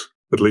schools,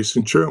 at least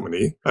in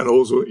Germany, and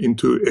also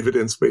into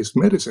evidence-based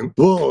medicine,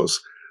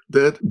 was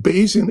that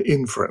Bayesian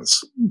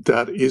inference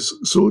that is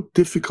so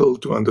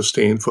difficult to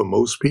understand for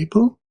most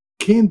people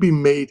can be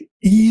made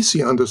easy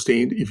to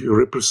understand if you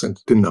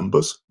represent the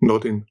numbers,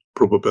 not in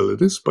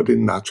probabilities, but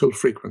in natural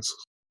frequencies.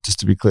 Just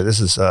to be clear,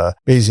 this is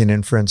Bayesian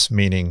inference,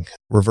 meaning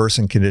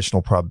reversing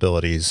conditional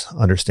probabilities,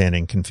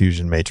 understanding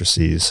confusion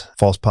matrices,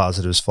 false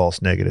positives,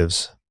 false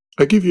negatives.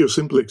 I give you a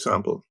simple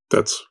example.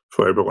 That's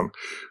for everyone.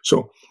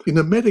 So in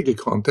a medical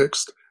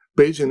context,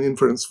 Bayesian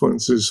inference, for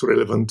instance, is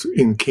relevant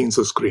in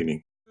cancer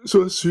screening.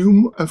 So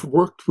assume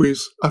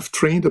I've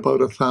trained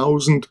about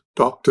 1,000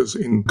 doctors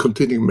in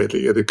continuing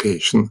medical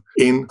education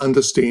in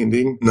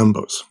understanding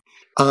numbers.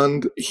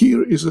 And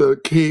here is a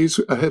case,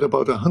 I had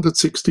about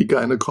 160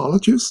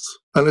 gynecologists,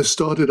 and I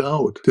started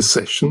out the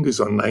session,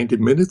 these are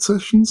 90-minute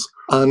sessions,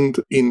 and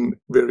in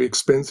very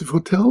expensive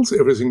hotels,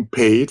 everything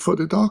paid for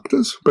the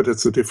doctors, but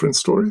that's a different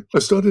story. I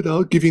started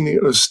out giving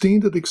a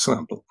standard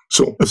example.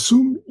 So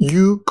assume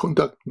you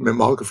conduct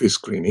mammography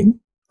screening,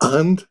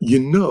 and you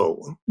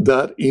know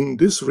that in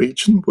this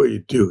region where you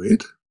do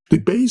it, the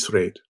base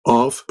rate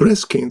of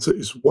breast cancer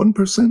is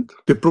 1%.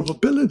 The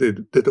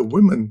probability that a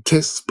woman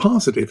tests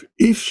positive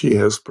if she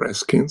has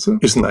breast cancer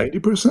is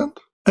 90%.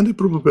 And the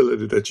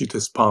probability that she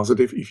tests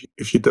positive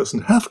if she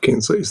doesn't have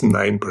cancer is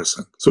 9%.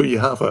 So you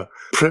have a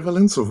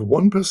prevalence of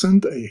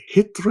 1%, a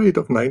hit rate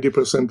of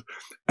 90%,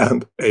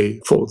 and a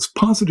false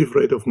positive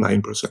rate of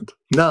 9%.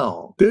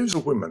 Now, there's a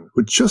woman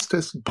who just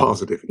tested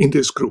positive in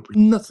this group.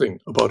 Nothing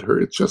about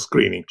her, it's just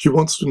screening. She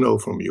wants to know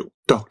from you,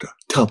 doctor,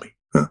 tell me,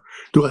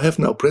 Do I have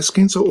now breast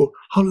cancer, or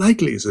how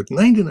likely is it?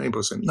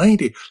 99%,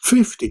 90,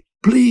 50?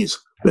 Please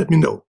let me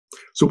know.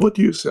 So what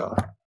do you say?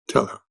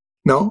 Tell her.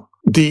 Now,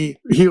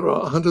 here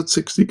are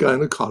 160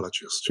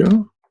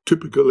 gynecologists,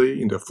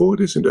 typically in their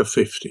 40s, in their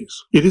 50s.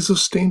 It is a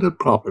standard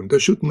problem. They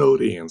should know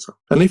the answer.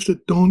 And if they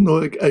don't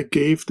know, I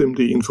gave them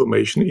the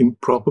information in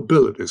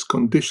probabilities,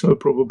 conditional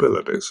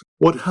probabilities.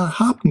 What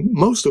happened,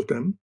 most of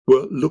them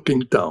were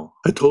looking down.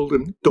 I told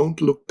them,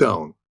 don't look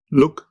down.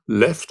 Look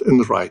left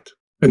and right.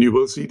 And you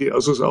will see the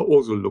others are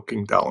also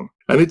looking down.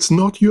 And it's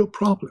not your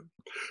problem.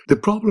 The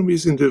problem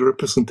is in the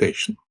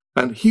representation.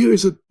 And here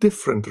is a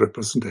different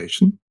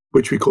representation,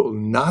 which we call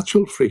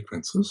natural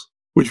frequencies,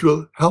 which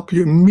will help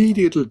you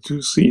immediately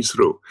to see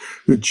through.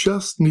 You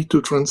just need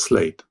to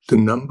translate the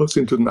numbers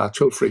into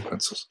natural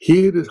frequencies.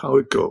 Here is how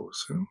it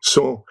goes.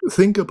 So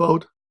think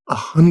about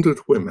 100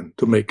 women,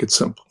 to make it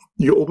simple.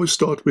 You always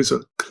start with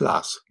a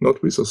class,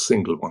 not with a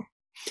single one.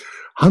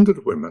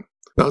 100 women.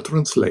 Now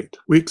translate.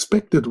 We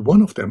expect that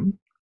one of them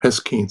has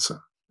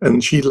cancer,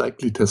 and she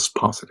likely tests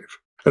positive.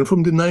 And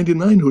from the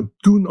 99 who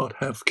do not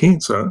have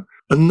cancer,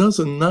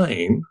 another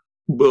 9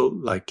 will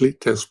likely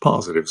test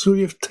positive. So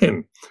you have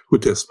 10 who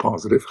test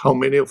positive. How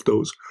many of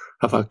those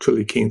have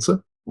actually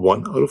cancer?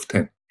 1 out of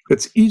 10.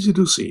 It's easy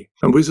to see.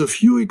 And with a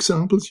few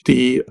examples,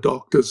 the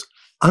doctors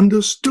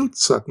understood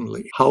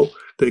suddenly how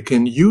they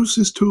can use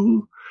this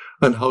tool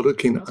and how they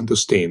can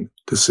understand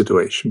the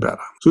situation better.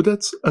 So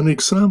that's an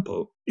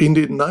example. In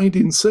the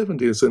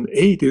 1970s and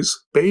 80s,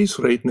 base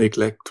rate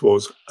neglect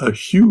was a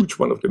huge,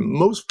 one of the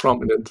most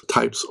prominent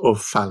types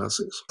of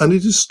fallacies. And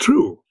it is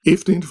true.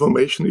 If the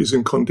information is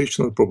in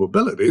conditional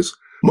probabilities,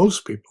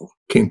 most people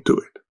can't do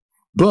it.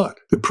 But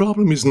the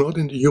problem is not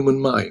in the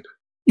human mind.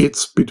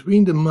 It's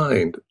between the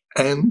mind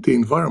and the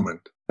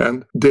environment.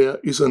 And there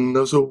is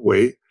another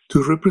way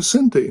to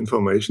represent the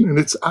information, and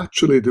it's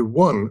actually the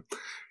one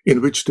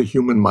in which the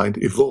human mind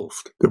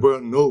evolved. There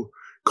were no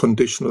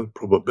conditional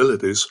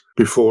probabilities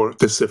before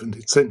the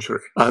 17th century.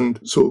 And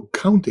so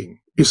counting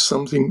is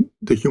something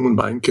the human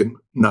mind can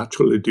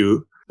naturally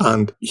do.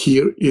 And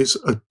here is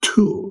a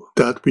tool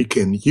that we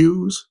can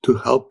use to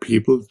help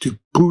people to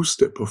boost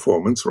their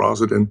performance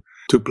rather than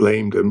to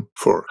blame them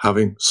for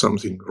having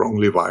something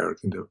wrongly wired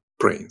in their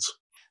brains.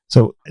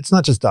 So it's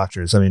not just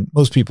doctors. I mean,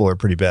 most people are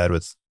pretty bad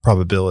with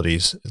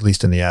probabilities, at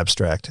least in the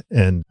abstract.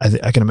 And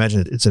I can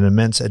imagine it's an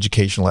immense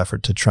educational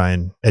effort to try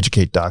and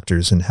educate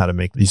doctors in how to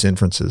make these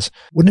inferences.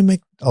 Wouldn't it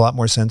make a lot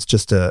more sense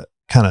just to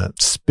kind of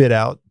spit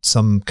out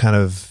some kind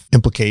of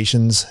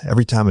implications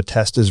every time a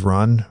test is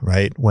run,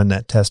 right? When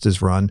that test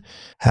is run,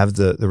 have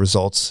the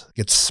results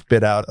get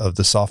spit out of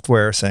the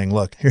software saying,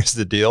 look, here's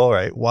the deal,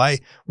 right? Why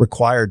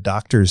require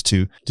doctors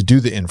to do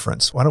the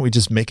inference? Why don't we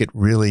just make it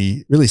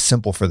really, really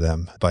simple for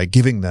them by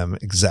giving them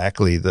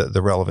exactly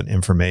the relevant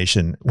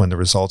information when the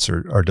results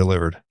are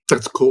delivered?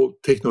 That's called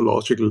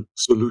technological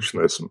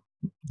solutionism.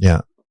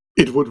 Yeah.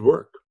 It would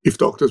work if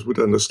doctors would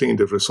understand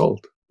the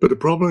result. But the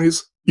problem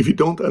is, if you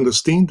don't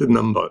understand the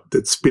number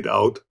that's spit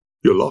out,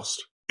 you're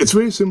lost. It's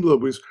very similar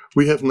with,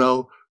 we have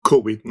now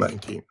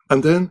COVID-19.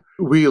 And then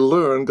we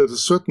learn that a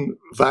certain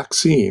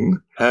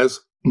vaccine has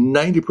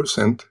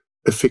 90%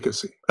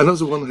 efficacy.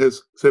 Another one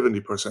has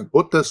 70%.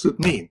 What does that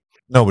mean?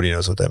 Nobody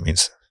knows what that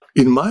means.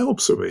 In my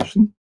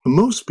observation,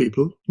 most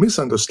people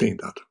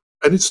misunderstand that.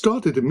 And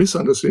the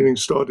misunderstanding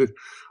started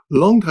a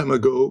long time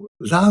ago,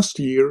 last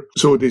year.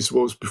 So this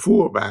was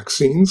before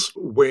vaccines,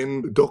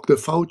 when Dr.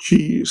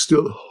 Fauci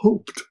still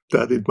hoped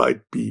that it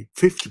might be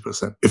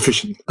 50%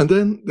 efficient. And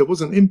then there was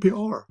an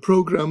NPR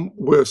program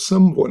where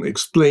someone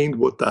explained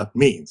what that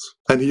means.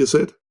 And he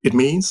said, it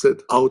means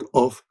that out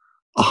of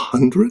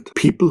 100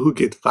 people who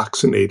get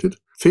vaccinated,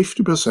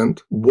 50%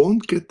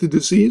 won't get the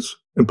disease,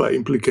 and by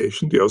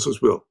implication, the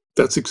others will.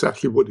 That's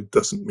exactly what it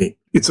doesn't mean.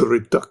 It's a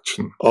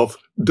reduction of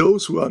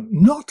those who are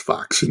not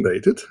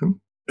vaccinated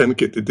and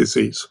get the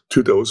disease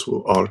to those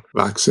who are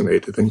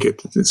vaccinated and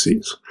get the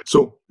disease.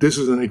 So this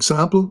is an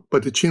example,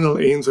 but the general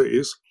answer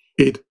is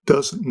it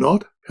does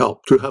not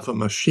help to have a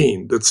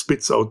machine that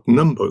spits out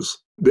numbers.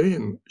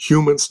 Then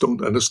humans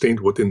don't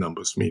understand what the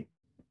numbers mean.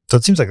 So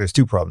it seems like there's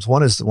two problems.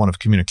 One is the one of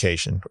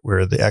communication,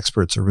 where the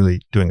experts are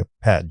really doing a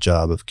bad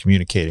job of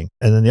communicating.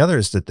 And then the other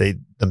is that they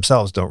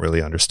themselves don't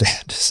really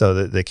understand, so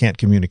that they can't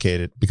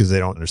communicate it because they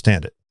don't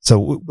understand it.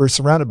 So we're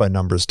surrounded by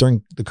numbers.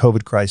 During the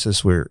COVID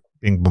crisis, we're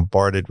being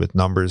bombarded with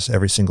numbers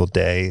every single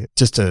day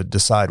just to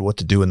decide what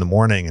to do in the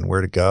morning and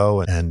where to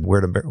go and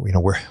whether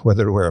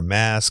to wear a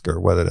mask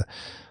or whether to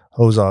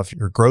hose off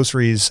your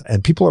groceries.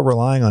 And people are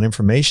relying on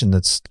information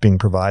that's being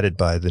provided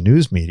by the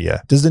news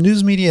media. Does the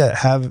news media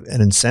have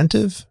an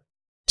incentive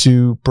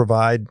to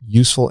provide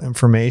useful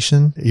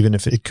information, even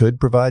if it could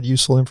provide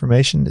useful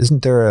information?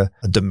 Isn't there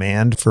a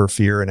demand for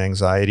fear and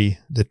anxiety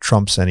that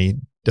trumps any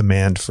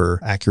demand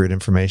for accurate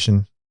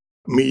information?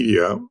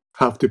 Media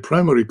have the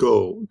primary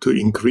goal to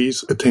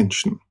increase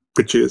attention,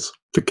 which is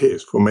the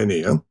case for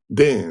many.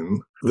 Then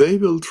they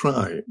will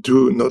try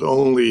to not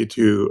only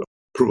to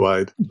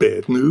provide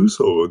bad news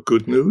over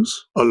good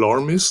news,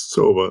 alarmists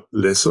over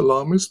less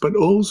alarmists, but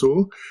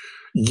also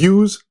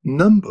use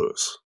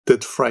numbers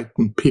that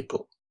frighten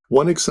people.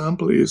 One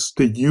example is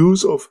the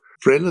use of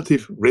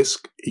relative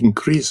risk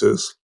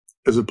increases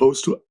as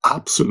opposed to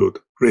absolute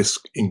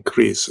risk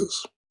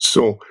increases.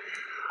 So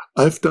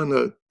I've done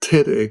a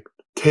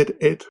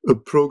TED-Ed, a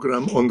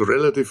program on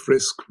relative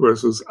risk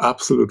versus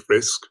absolute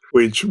risk,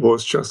 which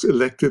was just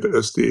elected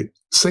as the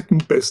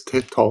second best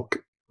TED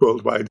Talk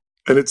worldwide.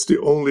 And it's the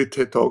only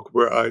TED Talk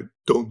where I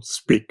don't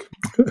speak.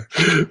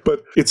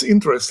 But it's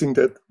interesting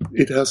that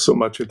it has so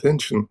much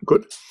attention.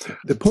 Good.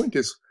 The point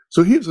is,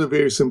 so here's a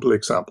very simple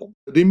example.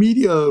 The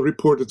media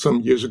reported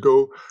some years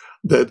ago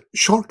that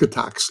shark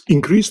attacks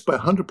increased by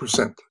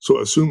 100%. So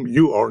assume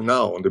you are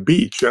now on the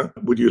beach. Yeah?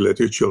 Would you let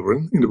your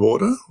children in the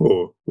water,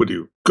 or would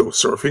you go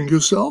surfing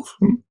yourself?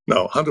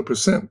 Now,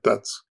 100%,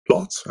 that's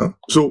lots. Huh?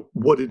 So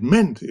what it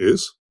meant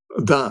is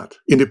that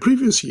in the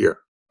previous year,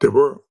 there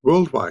were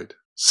worldwide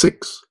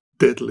 6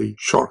 deadly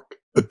shark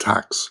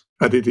attacks,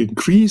 and it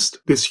increased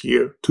this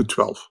year to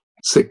 12.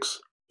 6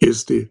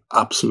 is the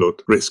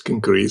absolute risk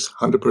increase.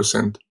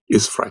 100%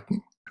 is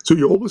frightening. So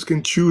you always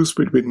can choose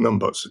between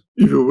numbers.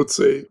 If you would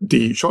say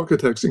the shark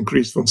attacks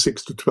increased from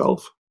 6 to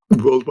 12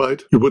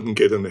 worldwide, you wouldn't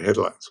get in the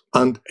headlines.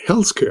 And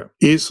healthcare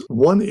is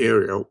one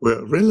area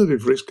where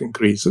relative risk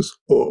increases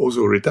or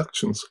also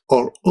reductions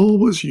are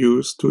always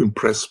used to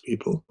impress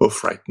people or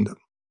frighten them.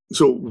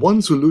 So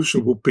one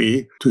solution would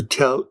be to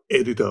tell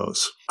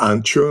editors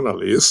and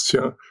journalists,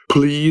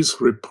 please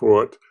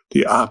report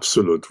the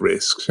absolute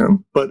risks.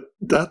 But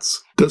that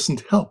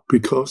doesn't help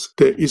because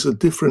there is a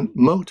different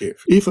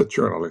motive. If a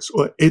journalist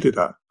or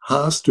editor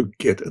has to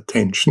get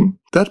attention,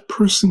 that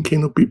person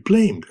cannot be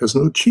blamed, has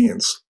no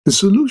chance. The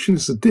solution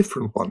is a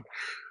different one.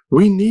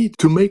 We need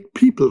to make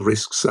people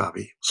risk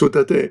savvy so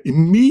that they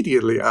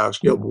immediately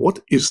ask, what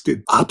is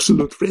the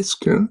absolute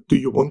risk? Do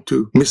you want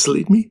to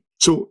mislead me?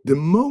 So the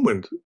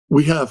moment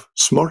we have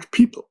smart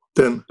people,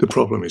 then the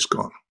problem is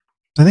gone.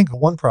 I think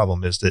one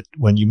problem is that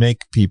when you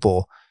make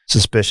people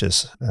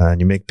suspicious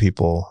and you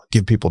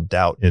give people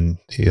doubt in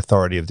the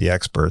authority of the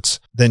experts,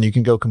 then you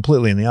can go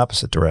completely in the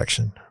opposite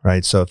direction,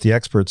 right? So if the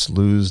experts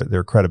lose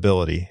their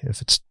credibility,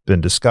 if it's been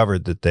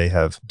discovered that they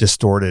have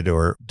distorted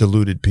or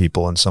diluted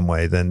people in some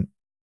way, then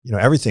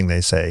everything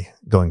they say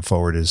going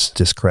forward is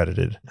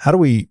discredited. How do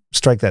we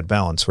strike that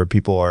balance where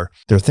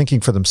they're thinking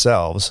for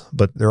themselves,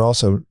 but they're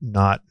also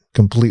not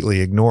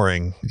completely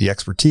ignoring the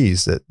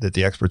expertise that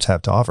the experts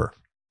have to offer?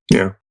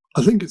 Yeah.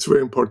 I think it's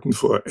very important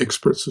for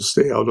experts to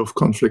stay out of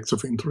conflicts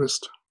of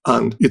interest.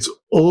 And it's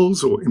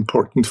also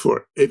important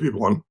for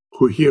everyone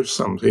who hears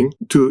something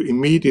to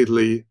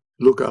immediately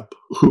look up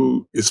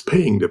who is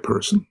paying the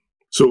person.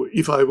 So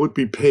if I would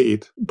be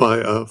paid by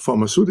a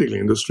pharmaceutical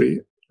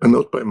industry and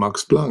not by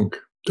Max Planck,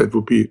 that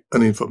would be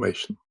an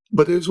information.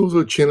 But there's also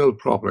a general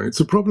problem. It's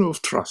a problem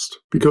of trust,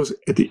 because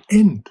at the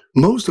end,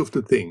 most of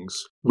the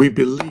things we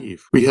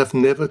believe we have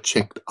never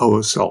checked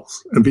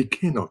ourselves, and we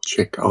cannot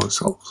check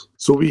ourselves.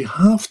 So we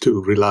have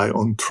to rely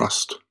on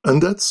trust.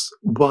 And that's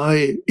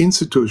why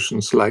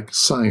institutions like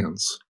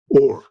science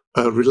or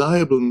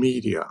reliable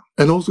media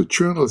and also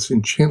journals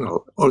in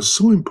general are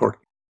so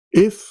important.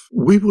 If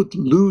we would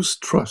lose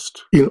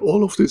trust in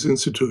all of these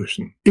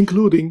institutions,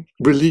 including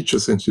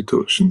religious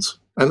institutions,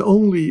 and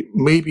only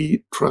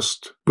maybe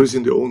trust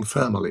within their own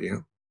family,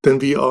 then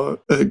we are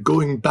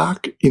going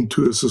back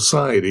into a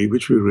society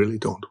which we really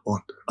don't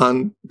want.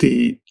 And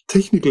the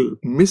technical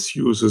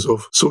misuses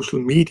of social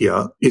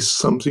media is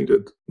something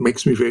that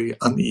makes me very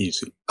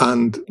uneasy.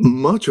 And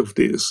much of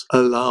this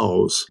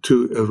allows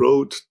to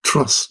erode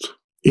trust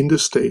in the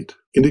state,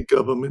 in the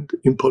government,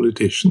 in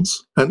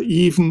politicians, and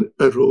even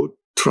erode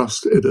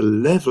trust at a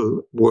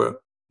level where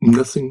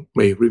nothing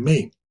may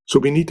remain. So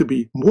we need to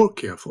be more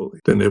careful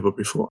than ever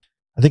before.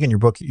 I think in your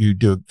book, you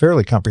do a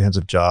fairly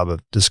comprehensive job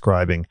of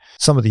describing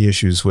some of the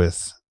issues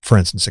with, for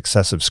instance,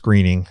 excessive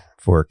screening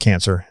for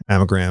cancer,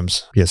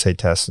 mammograms, PSA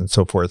tests, and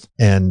so forth.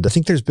 And I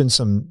think there's been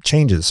some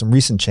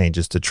recent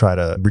changes to try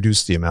to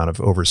reduce the amount of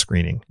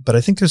overscreening. But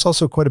I think there's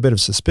also quite a bit of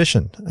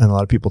suspicion. And a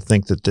lot of people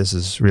think that this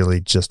is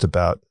really just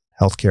about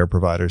healthcare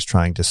providers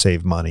trying to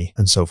save money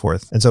and so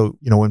forth. And so,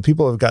 when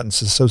people have gotten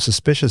so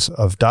suspicious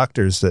of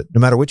doctors that no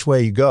matter which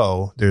way you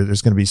go,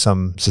 there's going to be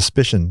some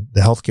suspicion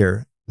the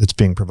healthcare that's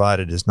being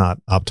provided is not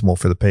optimal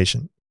for the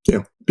patient.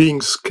 Yeah,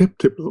 being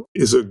skeptical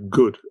is a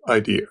good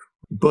idea.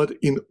 But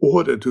in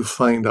order to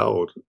find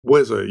out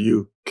whether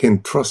you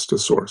can trust a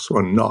source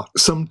or not,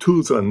 some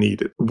tools are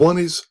needed. One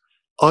is,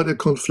 are there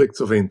conflicts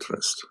of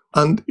interest?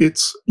 And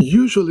it's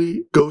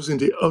usually goes in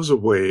the other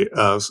way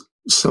as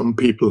some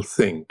people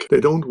think. They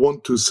don't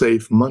want to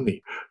save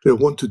money. They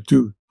want to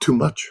do too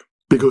much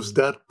because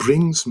that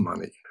brings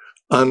money.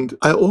 And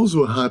I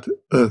also had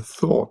a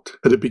thought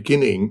at the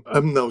beginning.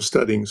 I'm now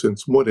studying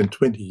since more than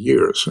 20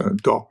 years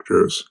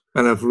doctors,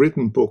 and I've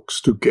written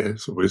books together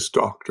with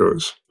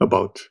doctors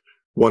about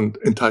one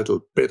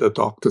entitled Better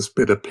Doctors,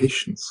 Better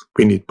Patients.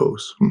 We need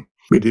both.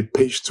 We need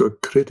patients who are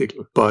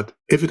critical, but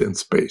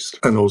evidence-based,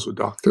 and also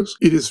doctors.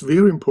 It is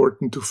very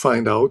important to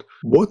find out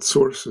what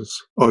sources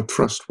are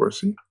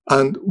trustworthy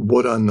and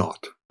what are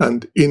not.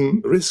 And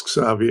in Risk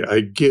Savvy, I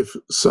give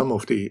some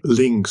of the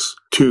links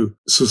to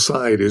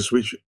societies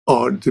which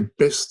are the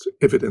best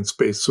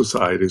evidence-based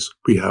societies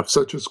we have,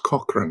 such as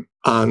Cochrane.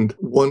 And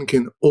one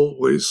can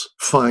always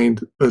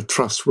find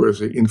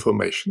trustworthy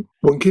information.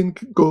 One can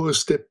go a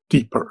step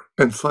deeper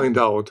and find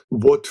out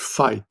what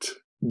fight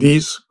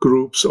these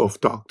groups of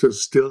doctors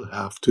still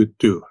have to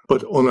do.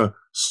 But on a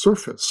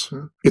surface,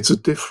 it's a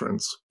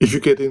difference if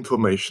you get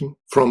information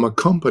from a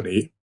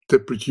company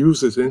that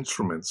produces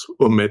instruments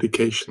or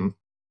medication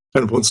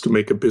and wants to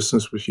make a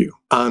business with you,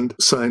 and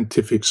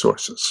scientific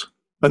sources.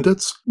 And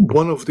that's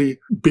one of the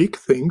big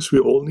things we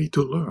all need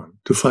to learn,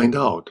 to find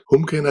out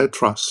whom can I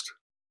trust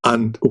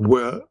and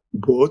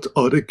what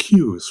are the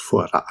cues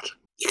for that.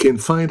 You can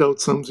find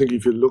out something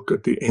if you look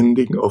at the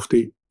ending of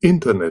the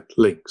internet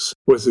links,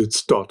 whether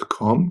it's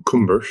 .com,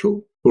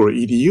 commercial, or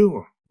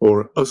edu,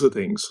 or other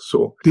things.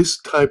 So this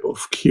type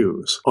of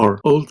cues are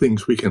all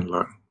things we can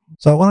learn.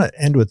 So I want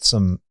to end with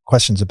some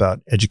questions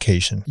about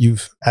education.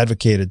 You've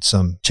advocated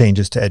some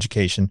changes to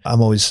education.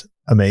 I'm always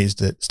amazed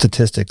that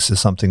statistics is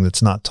something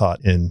that's not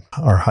taught in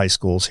our high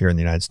schools here in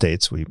the United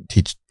States. We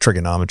teach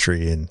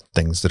trigonometry and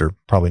things that are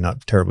probably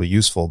not terribly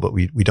useful, but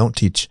we don't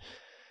teach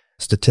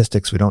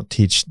statistics. We don't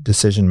teach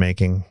decision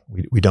making.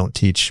 We don't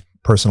teach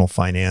personal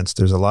finance.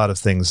 There's a lot of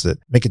things that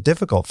make it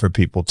difficult for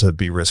people to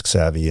be risk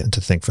savvy and to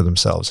think for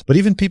themselves. But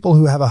even people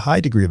who have a high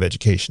degree of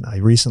education. I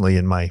recently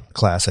in my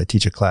class, I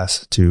teach a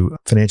class to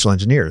financial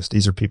engineers.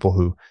 These are people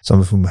who, some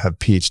of whom have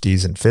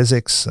PhDs in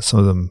physics. Some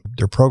of them,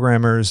 they're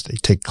programmers. They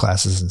take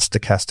classes in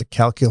stochastic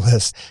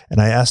calculus.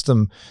 And I asked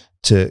them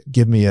to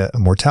give me a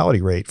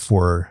mortality rate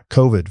for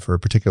COVID for a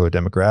particular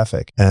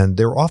demographic. And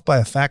they were off by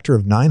a factor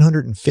of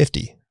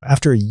 950.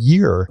 After a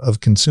year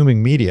of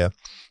consuming media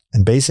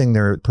and basing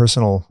their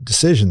personal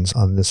decisions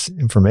on this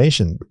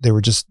information, they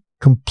were just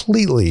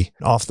completely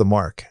off the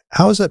mark.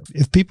 How is that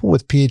if people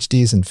with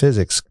PhDs in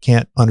physics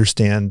can't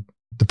understand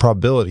the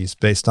probabilities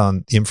based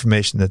on the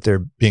information that they're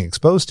being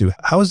exposed to?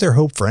 How is there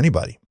hope for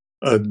anybody?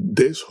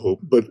 There's hope,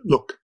 but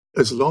look,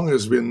 as long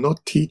as we're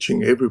not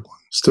teaching everyone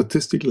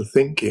statistical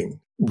thinking,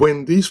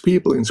 when these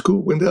people in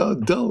school, when they're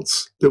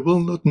adults, they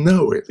will not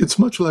know it. It's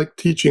much like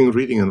teaching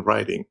reading and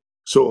writing.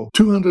 So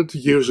 200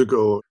 years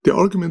ago, the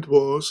argument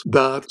was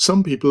that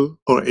some people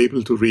are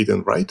able to read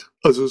and write,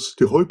 others,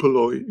 the hoi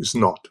polloi, is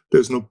not.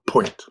 There's no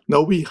point.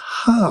 Now we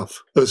have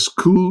a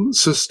school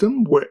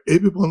system where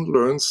everyone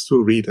learns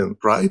to read and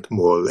write,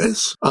 more or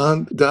less,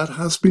 and that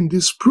has been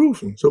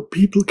disproven. So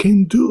people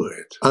can do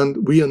it.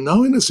 And we are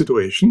now in a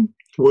situation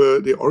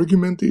where the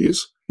argument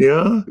is,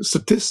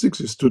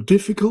 statistics is too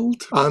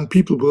difficult and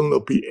people will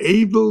not be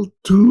able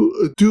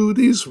to do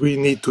this. We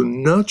need to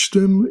nudge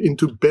them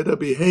into better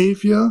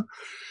behavior.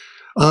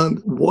 And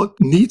what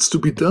needs to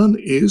be done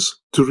is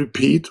to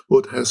repeat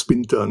what has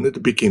been done at the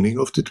beginning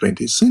of the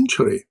 20th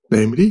century,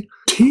 namely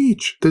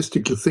teach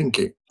statistical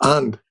thinking.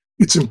 And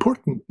it's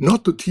important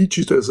not to teach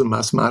it as a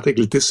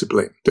mathematical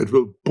discipline that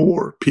will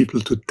bore people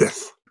to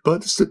death.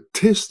 But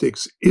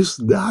statistics is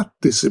that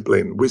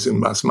discipline within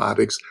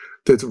mathematics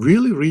that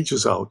really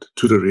reaches out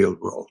to the real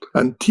world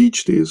and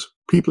teach these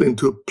people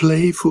into a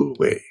playful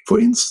way. For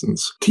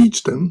instance,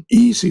 teach them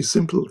easy,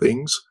 simple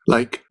things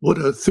like what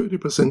a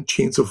 30%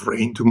 chance of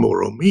rain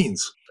tomorrow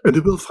means. And they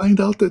will find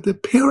out that their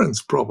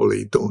parents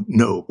probably don't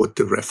know what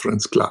the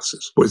reference class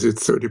is. Was it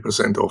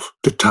 30% of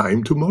the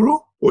time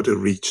tomorrow or the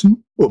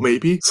region? Or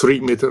maybe 3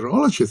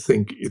 meteorologists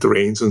think it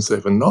rains and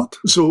 7 not.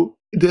 So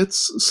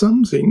that's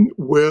something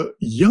where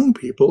young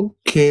people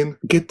can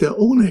get their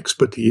own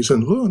expertise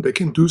and learn. They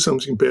can do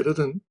something better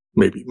than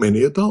maybe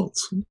many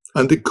adults.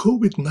 And the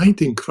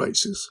COVID-19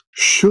 crisis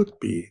should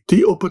be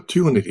the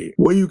opportunity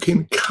where you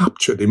can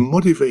capture the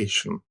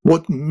motivation.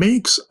 What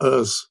makes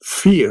us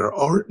fear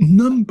are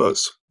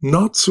numbers,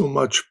 not so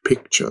much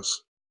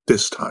pictures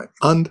this time.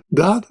 And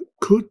that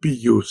could be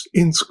used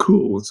in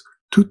schools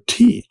to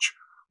teach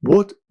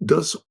what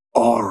does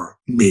R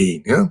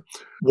mean?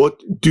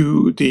 What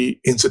do the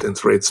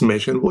incidence rates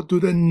measure and what do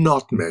they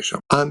not measure?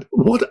 And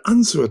what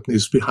uncertainty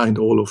is behind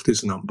all of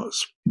these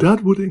numbers?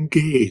 That would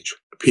engage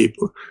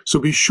people. So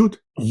we should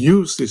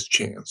use this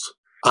chance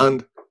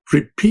and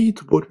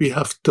repeat what we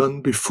have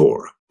done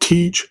before.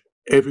 Teach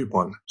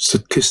everyone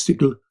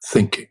statistical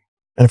thinking.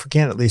 And if we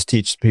can't at least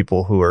teach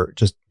people who are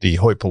just the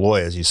hoi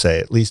polloi, as you say,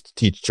 at least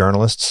teach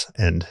journalists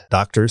and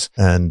doctors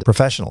and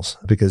professionals,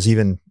 because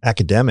even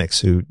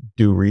academics who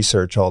do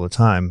research all the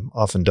time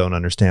often don't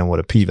understand what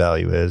a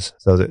p-value is.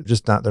 So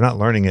they're not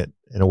learning it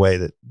in a way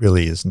that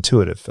really is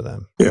intuitive for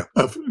them. Yeah,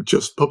 I've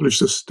just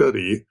published a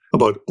study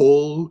about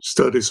all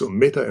studies or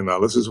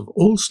meta-analysis of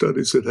all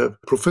studies that have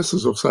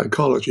professors of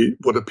psychology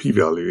what a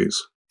p-value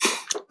is.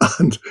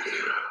 And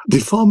the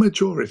far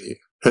majority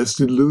has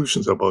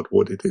delusions about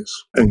what it is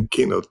and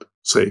cannot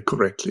say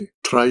correctly.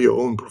 Try your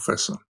own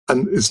professor.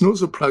 And it's no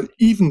surprise,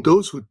 even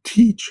those who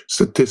teach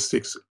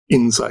statistics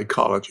in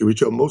psychology,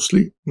 which are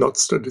mostly not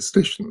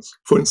statisticians,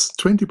 for instance,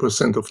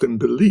 20% of them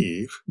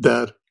believe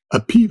that a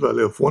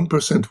p-value of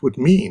 1% would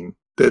mean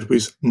that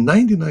with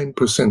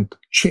 99%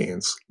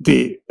 chance,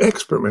 the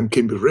experiment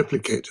can be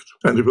replicated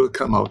and it will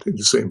come out in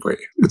the same way.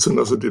 It's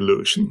another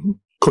delusion.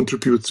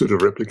 Contributes to the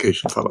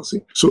replication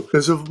fallacy. So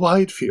there's a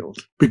wide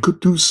field. We could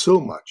do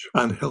so much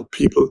and help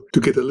people to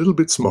get a little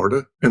bit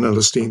smarter and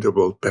understand the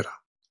world better.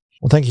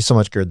 Well, thank you so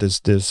much, Gerd.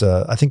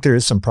 I think there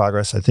is some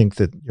progress. I think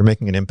that you're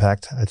making an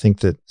impact. I think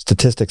that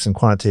statistics and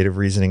quantitative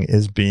reasoning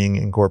is being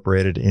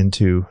incorporated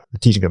into the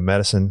teaching of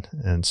medicine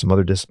and some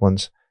other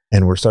disciplines.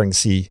 And we're starting to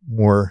see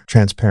more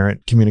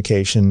transparent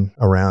communication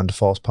around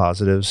false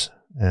positives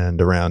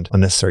and around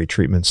unnecessary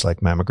treatments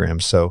like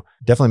mammograms. So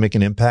definitely make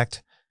an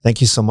impact.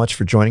 Thank you so much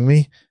for joining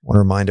me. I want to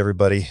remind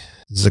everybody,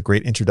 this is a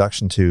great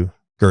introduction to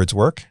Gerd's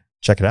work.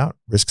 Check it out,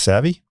 Risk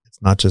Savvy.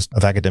 It's not just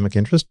of academic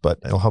interest, but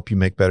it'll help you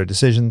make better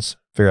decisions,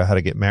 figure out how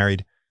to get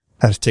married,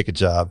 how to take a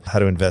job, how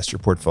to invest your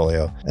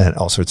portfolio, and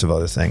all sorts of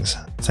other things.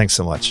 Thanks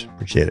so much.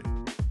 Appreciate it.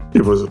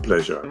 It was a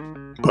pleasure.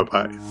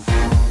 Bye-bye.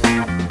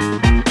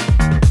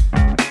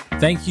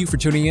 Thank you for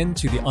tuning in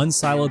to the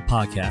Unsiloed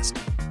podcast.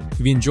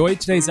 If you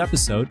enjoyed today's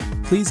episode,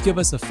 please give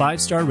us a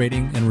 5-star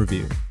rating and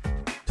review.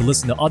 To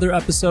listen to other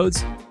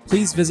episodes,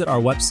 please visit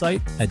our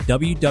website at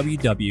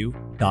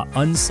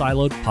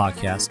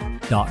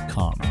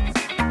www.unsilodpodcast.com.